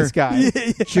 Jeremy who is Renner, this guy?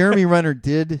 Jeremy Renner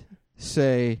did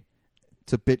say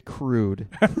it's a bit crude,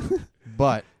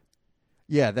 but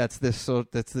yeah, that's this. So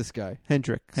that's this guy,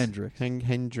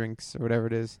 Hendrix, or whatever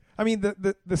it is. I mean,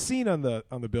 the scene on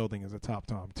the building is a top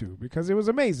Tom too, because it was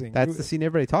amazing. That's the scene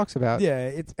everybody talks about. Yeah,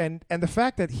 it's and the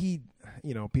fact that he,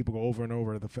 people go over and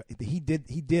over the fact that he did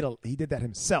that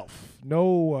himself.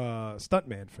 No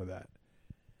stuntman for that.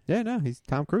 Yeah, no, he's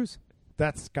Tom Cruise.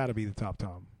 That's got to be the top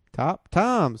Tom. Top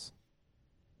Toms.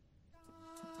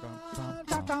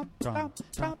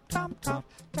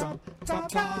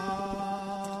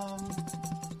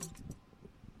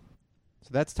 So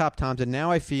that's top Toms, and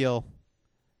now I feel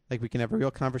like we can have a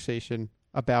real conversation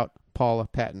about Paula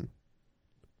Patton.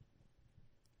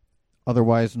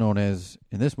 otherwise known as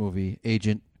in this movie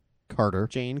Agent Carter.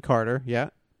 Jane Carter, yeah.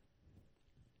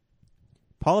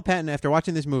 Paula Patton, after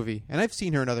watching this movie, and I've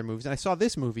seen her in other movies, and I saw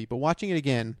this movie, but watching it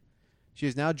again, she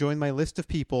has now joined my list of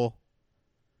people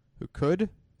who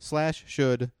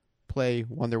could/should play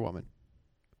Wonder Woman.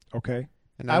 Okay.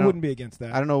 And I wouldn't be against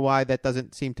that. I don't know why that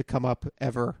doesn't seem to come up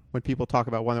ever when people talk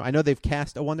about Wonder Woman. I know they've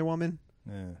cast a Wonder Woman,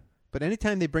 Yeah. but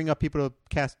anytime they bring up people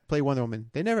to play Wonder Woman,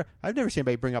 I've never seen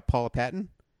anybody bring up Paula Patton.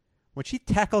 When she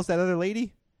tackles that other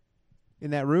lady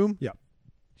in that room, Yeah.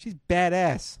 she's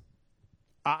badass.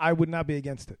 I would not be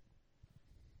against it.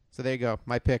 So there you go.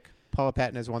 My pick. Paula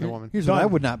Patton as Wonder Woman. Here's what I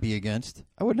would not be against.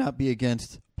 I would not be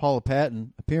against Paula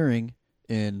Patton appearing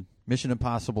in Mission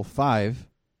Impossible 5,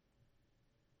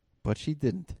 but she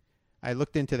didn't. I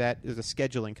looked into that. There's a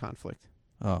scheduling conflict.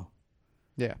 Oh.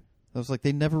 Yeah. I was like,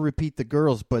 they never repeat the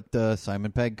girls, but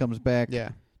Simon Pegg comes back. Yeah.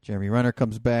 Jeremy Renner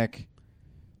comes back.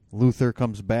 Luther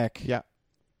comes back. Yeah.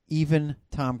 Even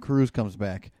Tom Cruise comes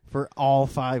back for all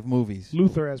 5 movies.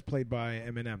 Luther as played by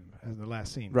Eminem as the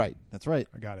last scene. Right. That's right.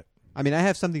 I got it. I mean, I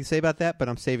have something to say about that, but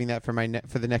I'm saving that for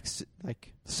for the next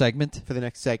Segment for the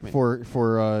next segment.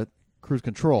 for Cruise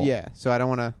Control. Yeah. So I don't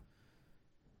want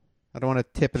to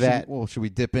tip that. Should we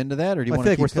dip into that, or do you I want feel to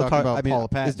like keep we're still talking about I mean, Paula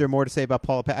Patton? is there more to say about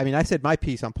Paula Patton? I mean, I said my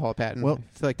piece on Paula Patton. Well,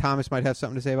 I feel like Thomas might have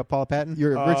something to say about Paula Patton.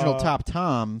 Your original top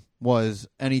Tom was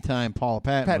anytime Paula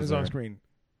Patton Patton's was there. on screen.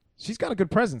 She's got a good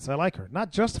presence. I like her.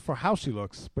 Not just for how she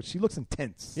looks, but she looks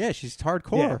intense. Yeah, she's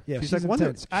hardcore. Yeah, she's like Wonder.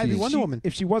 intense. She's Wonder Woman.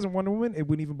 If she wasn't Wonder Woman, it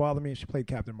wouldn't even bother me if she played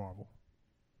Captain Marvel.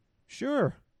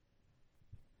 Sure.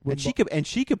 Wouldn't And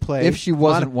she could play If she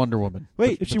wasn't Wonder Woman.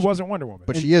 Wait, if she wasn't Wonder Woman.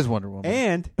 But she is Wonder Woman.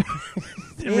 and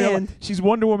And she's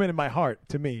Wonder Woman in my heart,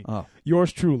 to me. Oh.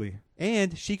 Yours truly.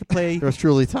 and she could play Yours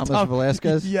truly, Thomas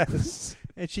Velasquez. Yes.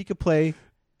 and she could play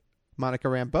Monica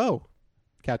Rambeau,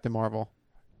 Captain Marvel.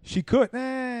 She could.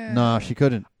 No, she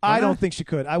couldn't. I Why don't not? think she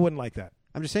could. I wouldn't like that.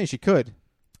 I'm just saying she could.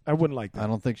 I wouldn't like that. I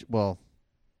don't think. Well,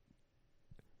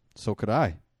 so could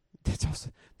I.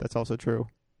 That's also true.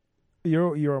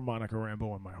 You're a Monica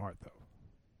Rambeau in my heart, though.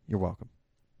 You're welcome.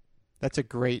 That's a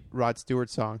great Rod Stewart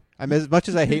song. I mean, as much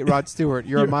as I hate Rod Stewart,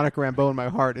 "You're a Monica Rambeau in My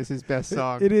Heart" is his best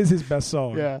song. It is his best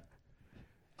song. Yeah.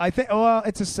 I think. Well,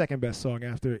 it's his second best song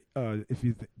after. If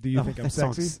you do you think I'm that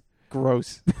sexy? song's-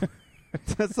 gross.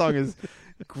 That song is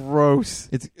gross.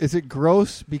 Is it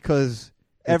gross because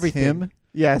Everything. it's him?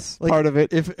 Yes, Like, part of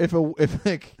it. If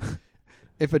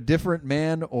a different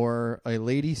man or a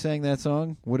lady sang that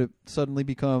song, would it suddenly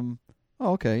become?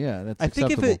 Oh, okay, yeah, that's I think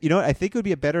acceptable. if it, I think it would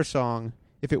be a better song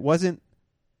if it wasn't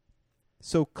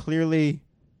so clearly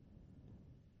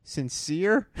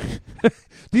sincere.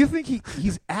 Do you think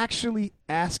he's actually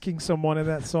asking someone in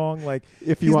that song, like,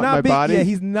 If you he's want not my being, body? Yeah,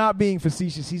 he's not being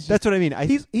facetious. He's just, That's what I mean.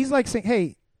 he's like saying,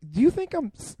 "Hey, do you think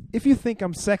if you think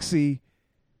I'm sexy,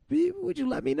 would you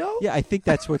let me know?" Yeah, I think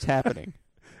that's what's happening.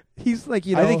 He's like,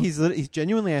 I think he's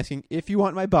genuinely asking, if you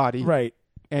want my body, right.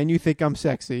 and you think I'm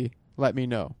sexy, let me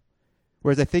know.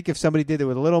 Whereas I think if somebody did it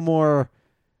with a little more,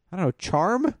 I don't know,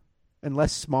 charm and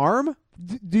less smarm.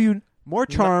 Do you? More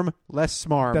charm, less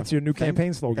smarm. That's your new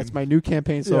campaign slogan. That's my new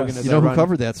campaign slogan. Yes. as You I know who run.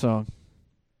 covered that song?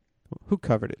 Who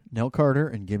covered it? Nell Carter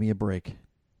and "Give Me a Break."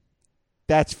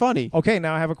 That's funny. Okay,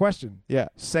 now I have a question. Yeah.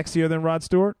 Sexier than Rod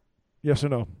Stewart? Yes or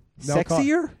no? Nell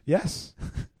Sexier? Yes.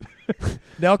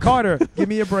 Nell Carter, give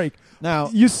me a break. Now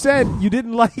You said you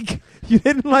didn't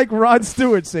like Rod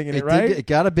Stewart singing it, right? it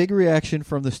got a big reaction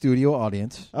from the studio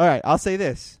audience. All right, I'll say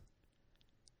this.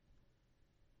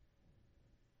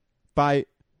 By,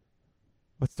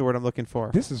 what's the word I'm looking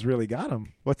for? This has really got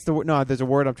him. What's the word? No, there's a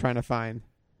word I'm trying to find.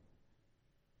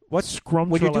 What's when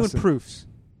you're doing Scrumptious. proofs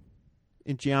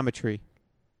in geometry?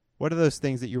 What are those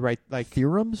things that you write? Like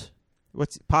Theorems,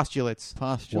 what's postulates?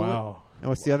 postulate. Wow. And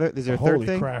what's the other? Is there a third Holy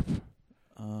thing? crap.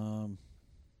 I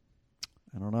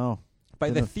don't know. By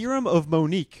the Didn't- theorem of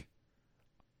Monique,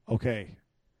 Okay.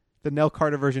 the Nell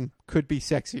Carter version could be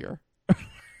sexier.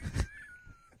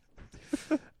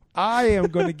 I am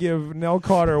going to give Nell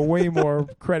Carter way more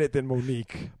credit than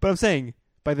Monique. But I'm saying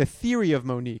by the theory of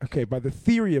Monique, Okay, by the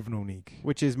theory of Monique.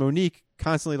 which is Monique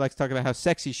constantly likes to talk about how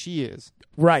sexy she is.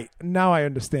 Right. Now I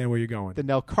understand where you're going. The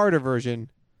Nell Carter version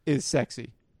is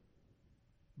sexy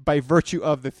by virtue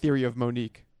of the theory of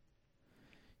Monique.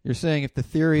 You're saying if the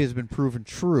theory has been proven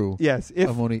true Yes, if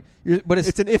of Monique, but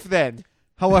it's an if then.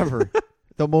 however,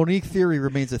 the Monique theory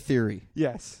remains a theory.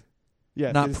 Yes.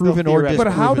 Yes. Not it's still proven or theoretical.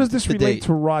 But how proven does this to relate date.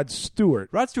 to Rod Stewart?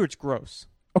 Rod Stewart's gross.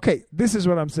 Okay, this is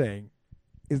what I'm saying.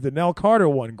 Is the Nell Carter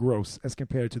one gross as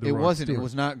compared to the It Rod wasn't. Stewart? It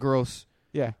was not gross.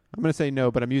 Yeah, I'm going to say no,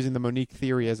 but I'm using the Monique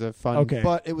theory as a fun. Okay.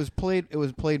 But it was played. It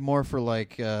was played more for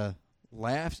like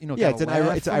laughs. You know, Yeah, kinda it's an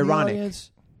laugh it's from the ironic.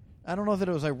 audience. I don't know that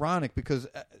it was ironic because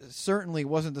certainly it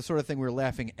wasn't the sort of thing we were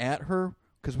laughing at her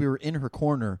because we were in her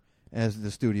corner as the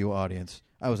studio audience.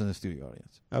 I was in the studio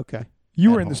audience. Okay.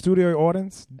 You At were in the home. studio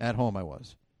audience? At home, I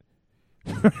was.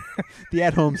 The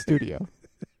at-home studio.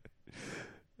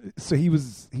 So he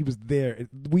was there.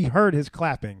 We heard his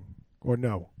clapping, or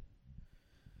no?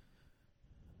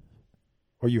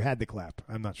 Or you had to clap.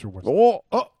 I'm not sure what.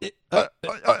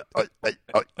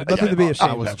 Nothing to be I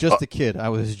ashamed was of. just a kid. I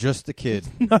was just a kid.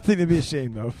 Nothing to be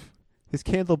ashamed of. His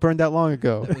candle burned out long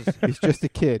ago. He's just a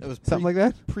kid. It was Something like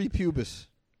that? Pre-pubis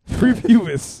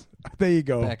Prepubis. There you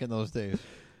go. back in those days.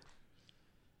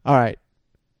 All right.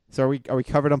 So are we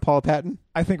covered on Paula Patton?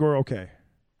 I think we're okay.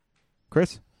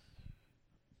 Chris?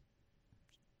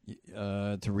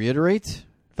 To reiterate,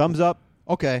 Thumbs up.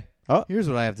 okay. Oh. Here's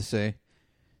what I have to say.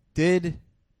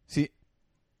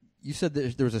 You said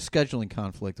that there was a scheduling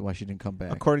conflict why she didn't come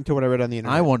back. According to what I read on the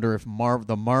internet. I wonder if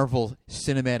the Marvel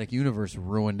Cinematic Universe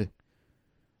ruined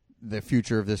the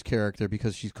future of this character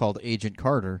because she's called Agent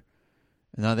Carter.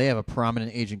 And now they have a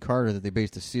prominent Agent Carter that they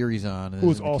based a series on.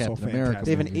 Who's in the also Captain America fantastic.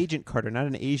 They have an movie. Agent Carter, not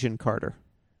an Asian Carter.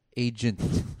 Agent.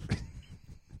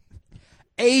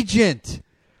 Agent.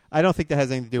 I don't think that has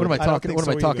anything to do What am with I I don't talking? think What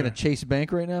am so I talking either. to Chase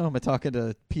Bank right now? Am I talking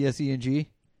to PSE&G?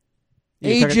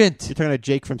 You're talking- Agent. You're talking to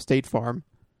Jake from State Farm.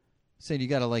 Saying you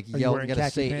got to like Are you yell. wearing You got to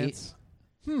khaki say. pants?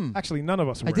 Hmm. Actually, none of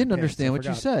us. Are I wearing didn't pants. understand I what you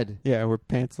forgot. said. Yeah, we're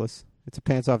pantsless. It's a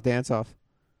pants-off dance-off.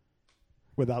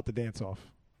 Without the dance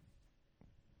off.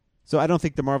 So I don't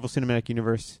think the Marvel Cinematic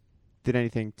Universe did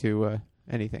anything to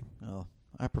anything. Well,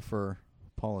 I prefer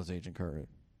Paula's Agent Carter.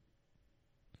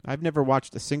 I've never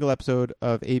watched a single episode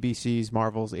of ABC's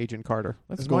Marvel's Agent Carter.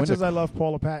 Let's As go much into as I love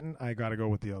Paula Patton, I got to go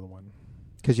with the other one.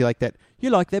 Because you like that. You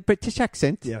like that British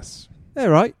accent. Yes. All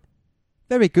right.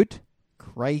 Very good.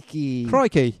 Crikey.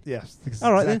 Crikey. Yes.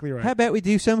 All right, Exactly then. right. How about we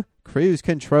do some cruise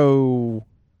control?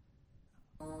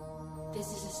 This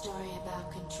is a story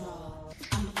about control.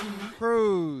 I'm in,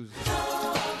 Cruise.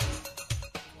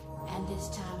 and this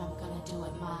time I'm gonna do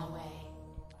it my way.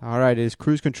 All right, it is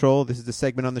cruise control. This is the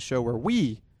segment on the show where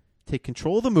we take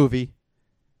control of the movie,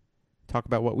 talk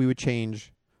about what we would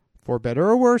change for better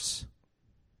or worse.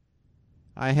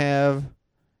 I have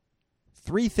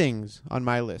 3 things on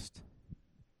my list.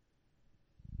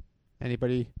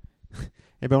 Anybody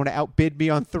Anybody want to outbid me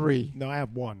on 3? No, I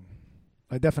have one.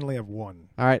 I definitely have one.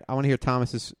 All right, I want to hear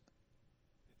Thomas's.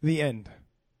 The end.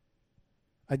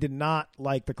 I did not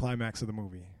like the climax of the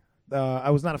movie. I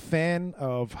was not a fan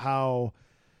of how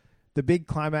the big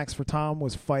climax for Tom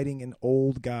was fighting an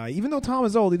old guy. Even though Tom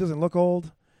is old, he doesn't look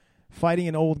old. Fighting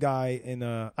an old guy in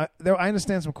I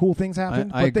understand some cool things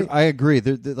happened. I agree.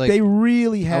 They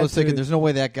really had. I was thinking, there's no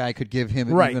way that guy could give him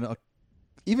Right.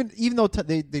 even though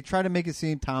they try to make it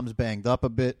seem Tom's banged up a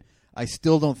bit. I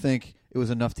still don't think it was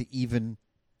enough to even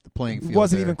the playing field. It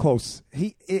wasn't there. even close.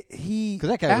 He Because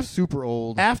that guy was super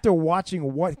old. After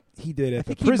watching what he did at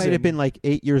the He prison, might have been like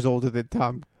 8 years older than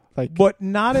Tom. Like, but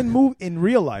not in in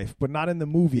real life, but not in the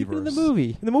movie even verse. in the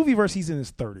movie. In the movie verse, he's in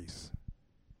his 30s.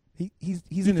 He's in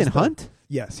his Ethan Hunt?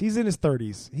 Yes, he's in his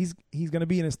 30s. He's going to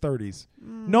be in his 30s.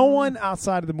 No one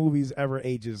outside of the movies ever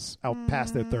ages out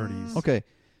past their 30s. Okay,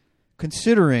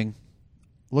 considering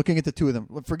looking at the two of them,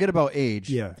 forget about age.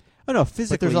 Yeah. Oh no, But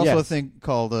physically. there's also yes. a thing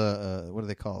called what do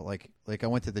they call it? Like I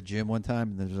went to the gym one time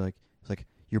and there's it's like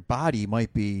your body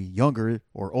might be younger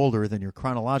or older than your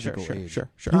chronological Sure, age. sure.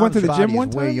 You went to the Tom's gym body one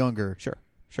is way time? younger. Sure.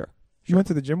 You went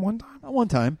to the gym one time? Not one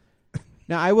time.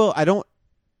 Now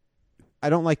I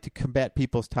don't like to combat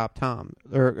people's top Tom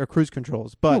or cruise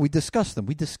controls, but No, we discussed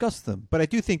them. But I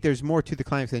do think there's more to the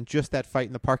climax than just that fight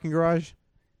in the parking garage.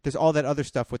 There's all that other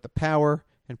stuff with the power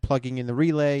and plugging in the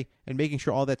relay and making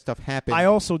sure all that stuff happens. I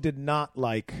also did not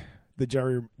like the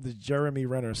Jeremy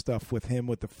Renner stuff with him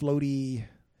with the floaty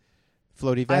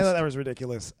floaty I thought vest. that was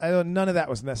ridiculous. None of that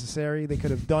was necessary. They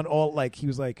could have done all he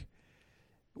was like,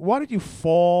 why did you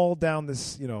fall down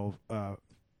this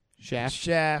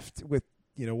shaft with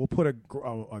we'll put a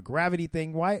gravity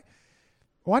thing. Why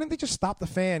didn't they just stop the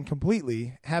fan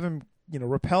completely? Have him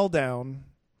rappel down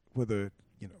with a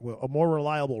more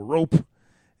reliable rope.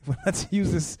 Let's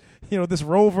use this this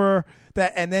rover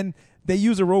and then they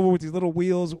use a rover with these little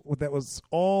wheels that was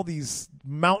all these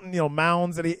mountain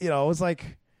mounds that it was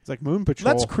like. It's like Moon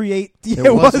Patrol. Let's create. It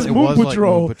was Moon like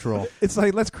Patrol. Moon Patrol. It's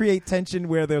like let's create tension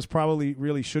where there's probably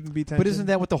really shouldn't be tension. But isn't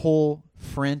that what the whole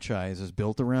franchise is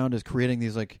built around? Is creating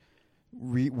these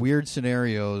weird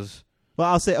scenarios. Well,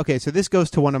 I'll say, okay, so this goes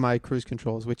to one of my cruise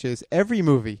controls, which is every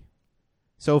movie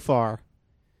so far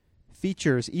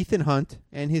features Ethan Hunt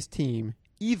and his team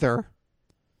either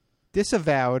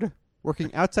disavowed,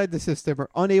 working outside the system, or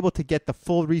unable to get the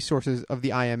full resources of the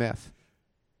IMF.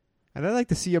 And I'd like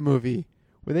to see a movie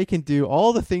where they can do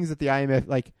all the things that the IMF,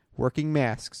 like working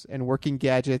masks and working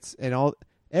gadgets and all.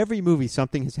 Every movie,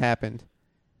 something has happened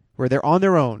where they're on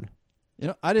their own.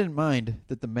 I didn't mind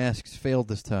that the masks failed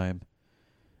this time.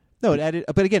 No, it added,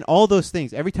 but again, all those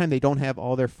things, every time they don't have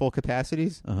all their full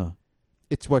capacities,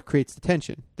 it's what creates the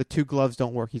tension. The 2 gloves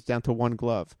don't work. He's down to 1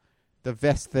 glove. The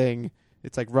vest thing,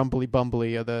 it's like rumbly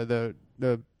bumbly, or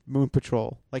the Moon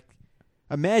Patrol. Like,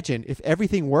 imagine if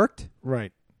everything worked.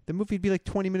 Right. The movie would be like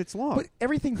 20 minutes long. But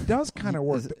everything does kind of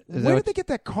work. Is Where that did they get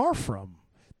that car from?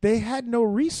 They had no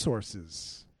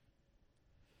resources.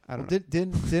 I don't know.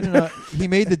 Didn't he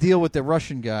made the deal with the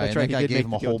Russian guy? That's and right, that he guy did gave make him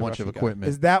the a deal whole with the bunch of Russian guy. equipment.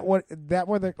 Is that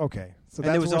what? Okay. So And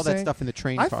that's there was what all we're that saying? stuff in the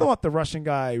train I car. thought the Russian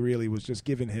guy really was just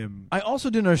giving him I also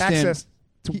didn't understand access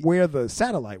to where the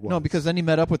satellite was. No, because then he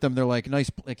met up with them. They're like nice.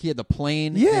 Like he had the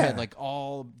plane. They Yeah. had like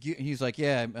all. He's like,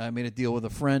 yeah, I made a deal with a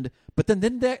friend. But then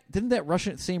didn't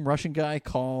that same Russian guy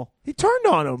call? he turned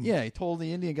on him. Yeah, he told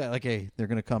the Indian guy like, hey, they're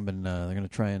gonna come and they're gonna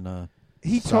try and.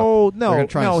 He stop- told they're gonna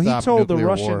try and he stop told the nuclear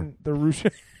Russian war. the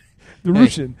Russian the Hey,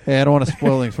 Russian. Hey, I don't want to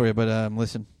spoil things for you, but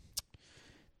listen.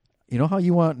 You know how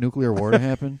you want nuclear war to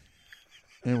happen,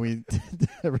 and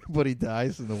everybody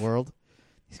dies in the world.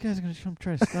 These guys are going to come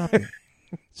try to stop it.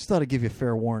 Just thought I'd give you a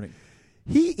fair warning.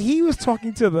 He was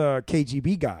talking to the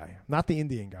KGB guy, not the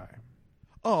Indian guy.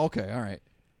 Oh, okay, all right.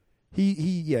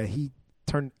 He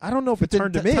turned. I don't know if But it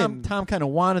turned him in. Tom kind of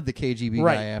wanted the KGB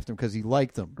Right. guy after him because he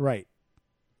liked him, Right.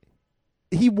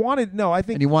 He wanted I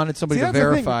think and he wanted somebody See, to that's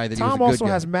the thing. verify that he was a Tom good also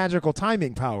guy. has magical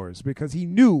timing powers because he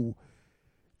knew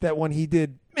that when he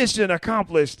did mission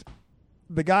accomplished,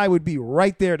 the guy would be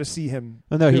right there to see him.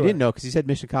 Oh, no, he do didn't it. know because he said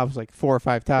mission accomplished like 4 or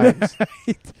 5 times.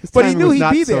 His But he timing knew was he'd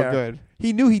not be so there. good.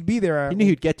 He knew he'd be there. He knew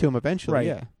he'd get to him eventually. Right.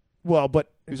 Yeah, Well,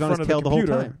 but he in was on his front of tail the whole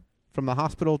computer, time, from the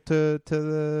hospital to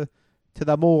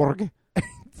the morgue.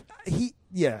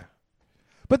 Yeah.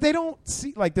 But they don't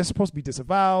see, they're supposed to be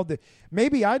disavowed.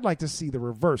 Maybe I'd like to see the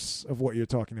reverse of what you're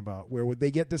talking about, where would they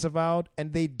get disavowed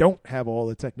and they don't have all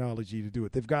the technology to do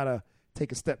it. They've got to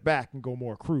take a step back and go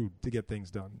more crude to get things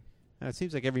done. It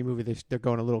seems like every movie they're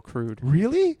going a little crude.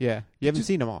 Really? Yeah, you haven't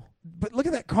seen them all. But look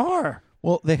at that car.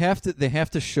 Well, they have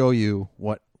to show you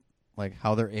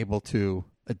how they're able to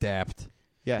adapt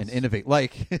Yes. and innovate.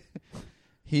 Like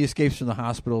He escapes from the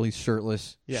hosptal. He's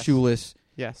shirtless, Yes. shoeless.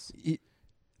 Yes.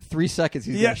 3 seconds.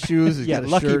 He's Yeah. got shoes. He's Yeah, got a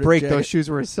lucky shirt, a break. jacket. Those shoes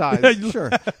were his size. Sure.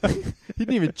 He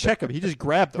didn't even check them. He just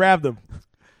grabbed them. Grabbed him.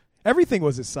 Everything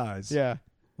was his size. Yeah.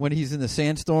 When he's in the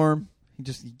sandstorm,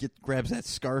 he grabs that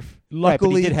scarf. Right, but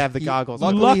Luckily, he did have the goggles.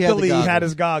 Luckily, he had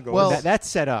his goggles. Well, That's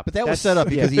set up. But that was That's- set up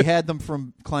because yeah. he had them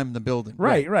from climbing the building.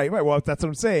 right. Well, that's what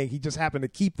I'm saying. He just happened to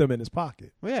keep them in his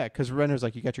pocket. Well, yeah, because Renner's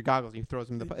like, you got your goggles, and he throws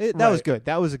them in the. That was Right. good.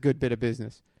 That was a good bit of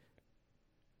business.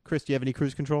 Chris, do you have any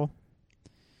cruise control?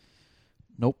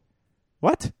 Nope.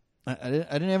 What? I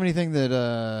didn't have anything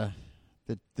that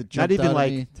jumped even out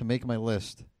like- at me to make my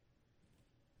list.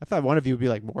 I thought one of you would be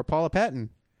like more Paula Patton.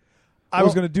 I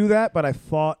was going to do that, but I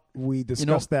thought we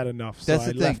discussed that enough, so that's I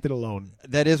the thing. left it alone.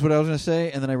 That is what I was going to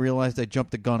say, and then I realized I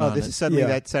jumped the gun Oh, on this it. is suddenly Yeah.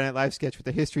 that Saturday Night Live sketch with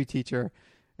the history teacher,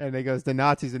 and they goes the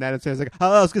Nazis, and Adam Sandler's like,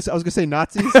 oh, I was gonna say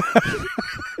Nazis.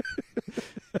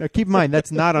 Now, keep in mind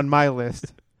that's not on my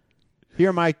list. Here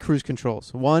are my cruise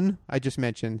controls. One, I just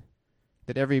mentioned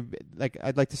that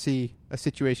I'd like to see a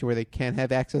situation where they can't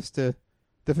have access to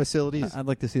the facilities, I'd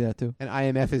like to see that too. and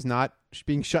IMF is not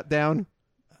being shut down.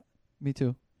 Me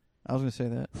too. I was going to say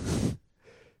that.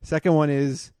 Second one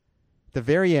is the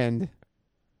very end.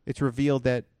 It's revealed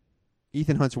that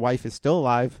Ethan Hunt's wife is still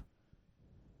alive.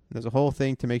 There's a whole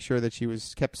thing to make sure that she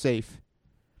was kept safe.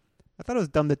 I thought it was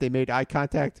dumb that they made eye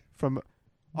contact from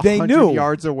They 100 knew.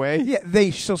 yards away.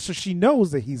 Yeah, so she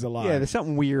knows that he's alive. Yeah, there's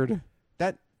something weird.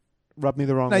 That rubbed me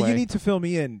the wrong now way. you need to fill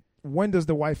me in. When does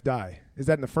the wife die? Is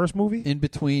that in the first movie? In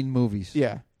between movies.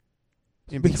 Yeah.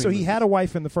 In So between he had a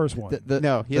wife in the first one.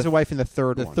 no, he has a wife in the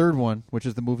third The one. third one, which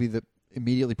is the movie that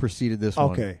immediately preceded this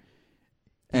one. Okay.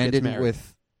 Ended married.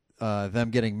 with them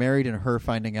getting married and her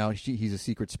finding out he's a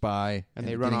secret spy. And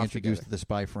they run getting off introduced together. to the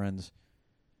spy friends.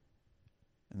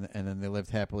 And then they lived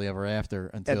happily ever after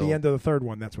until... At the end of the third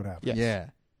one, that's what happened. Yes. Yeah.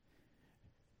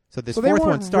 So this So they fourth one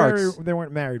weren't starts. they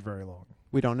weren't married very long.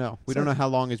 We don't know. We So- don't know how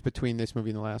long is between this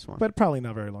movie and the last one. But probably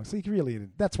not very long. So he really,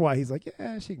 that's why he's like,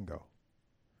 yeah, she can go.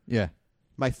 Yeah.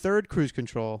 My third cruise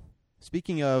control,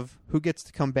 speaking of who gets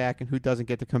to come back and who doesn't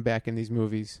get to come back in these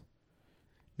movies,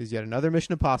 is yet another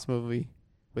Mission Impossible movie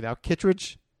without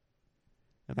Kittredge,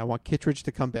 and I want Kittredge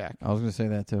to come back. I was going to say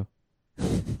that too. I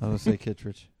was going to say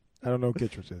Kittredge. I don't know who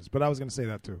Kittredge is, but I was going to say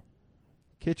that too.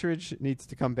 Kittredge needs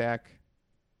to come back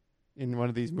in one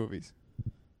of these movies.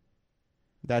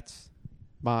 That's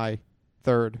my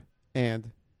third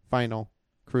and final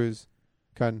cruise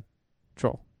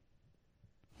control.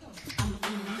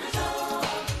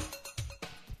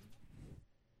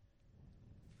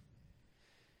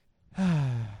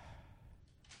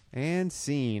 And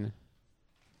scene.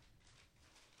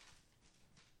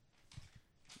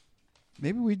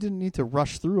 Maybe we didn't need to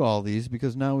rush through all these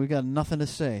because now we got nothing to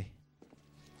say.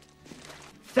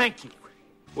 Thank you.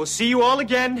 We'll see you all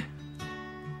again.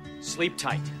 Sleep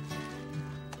tight.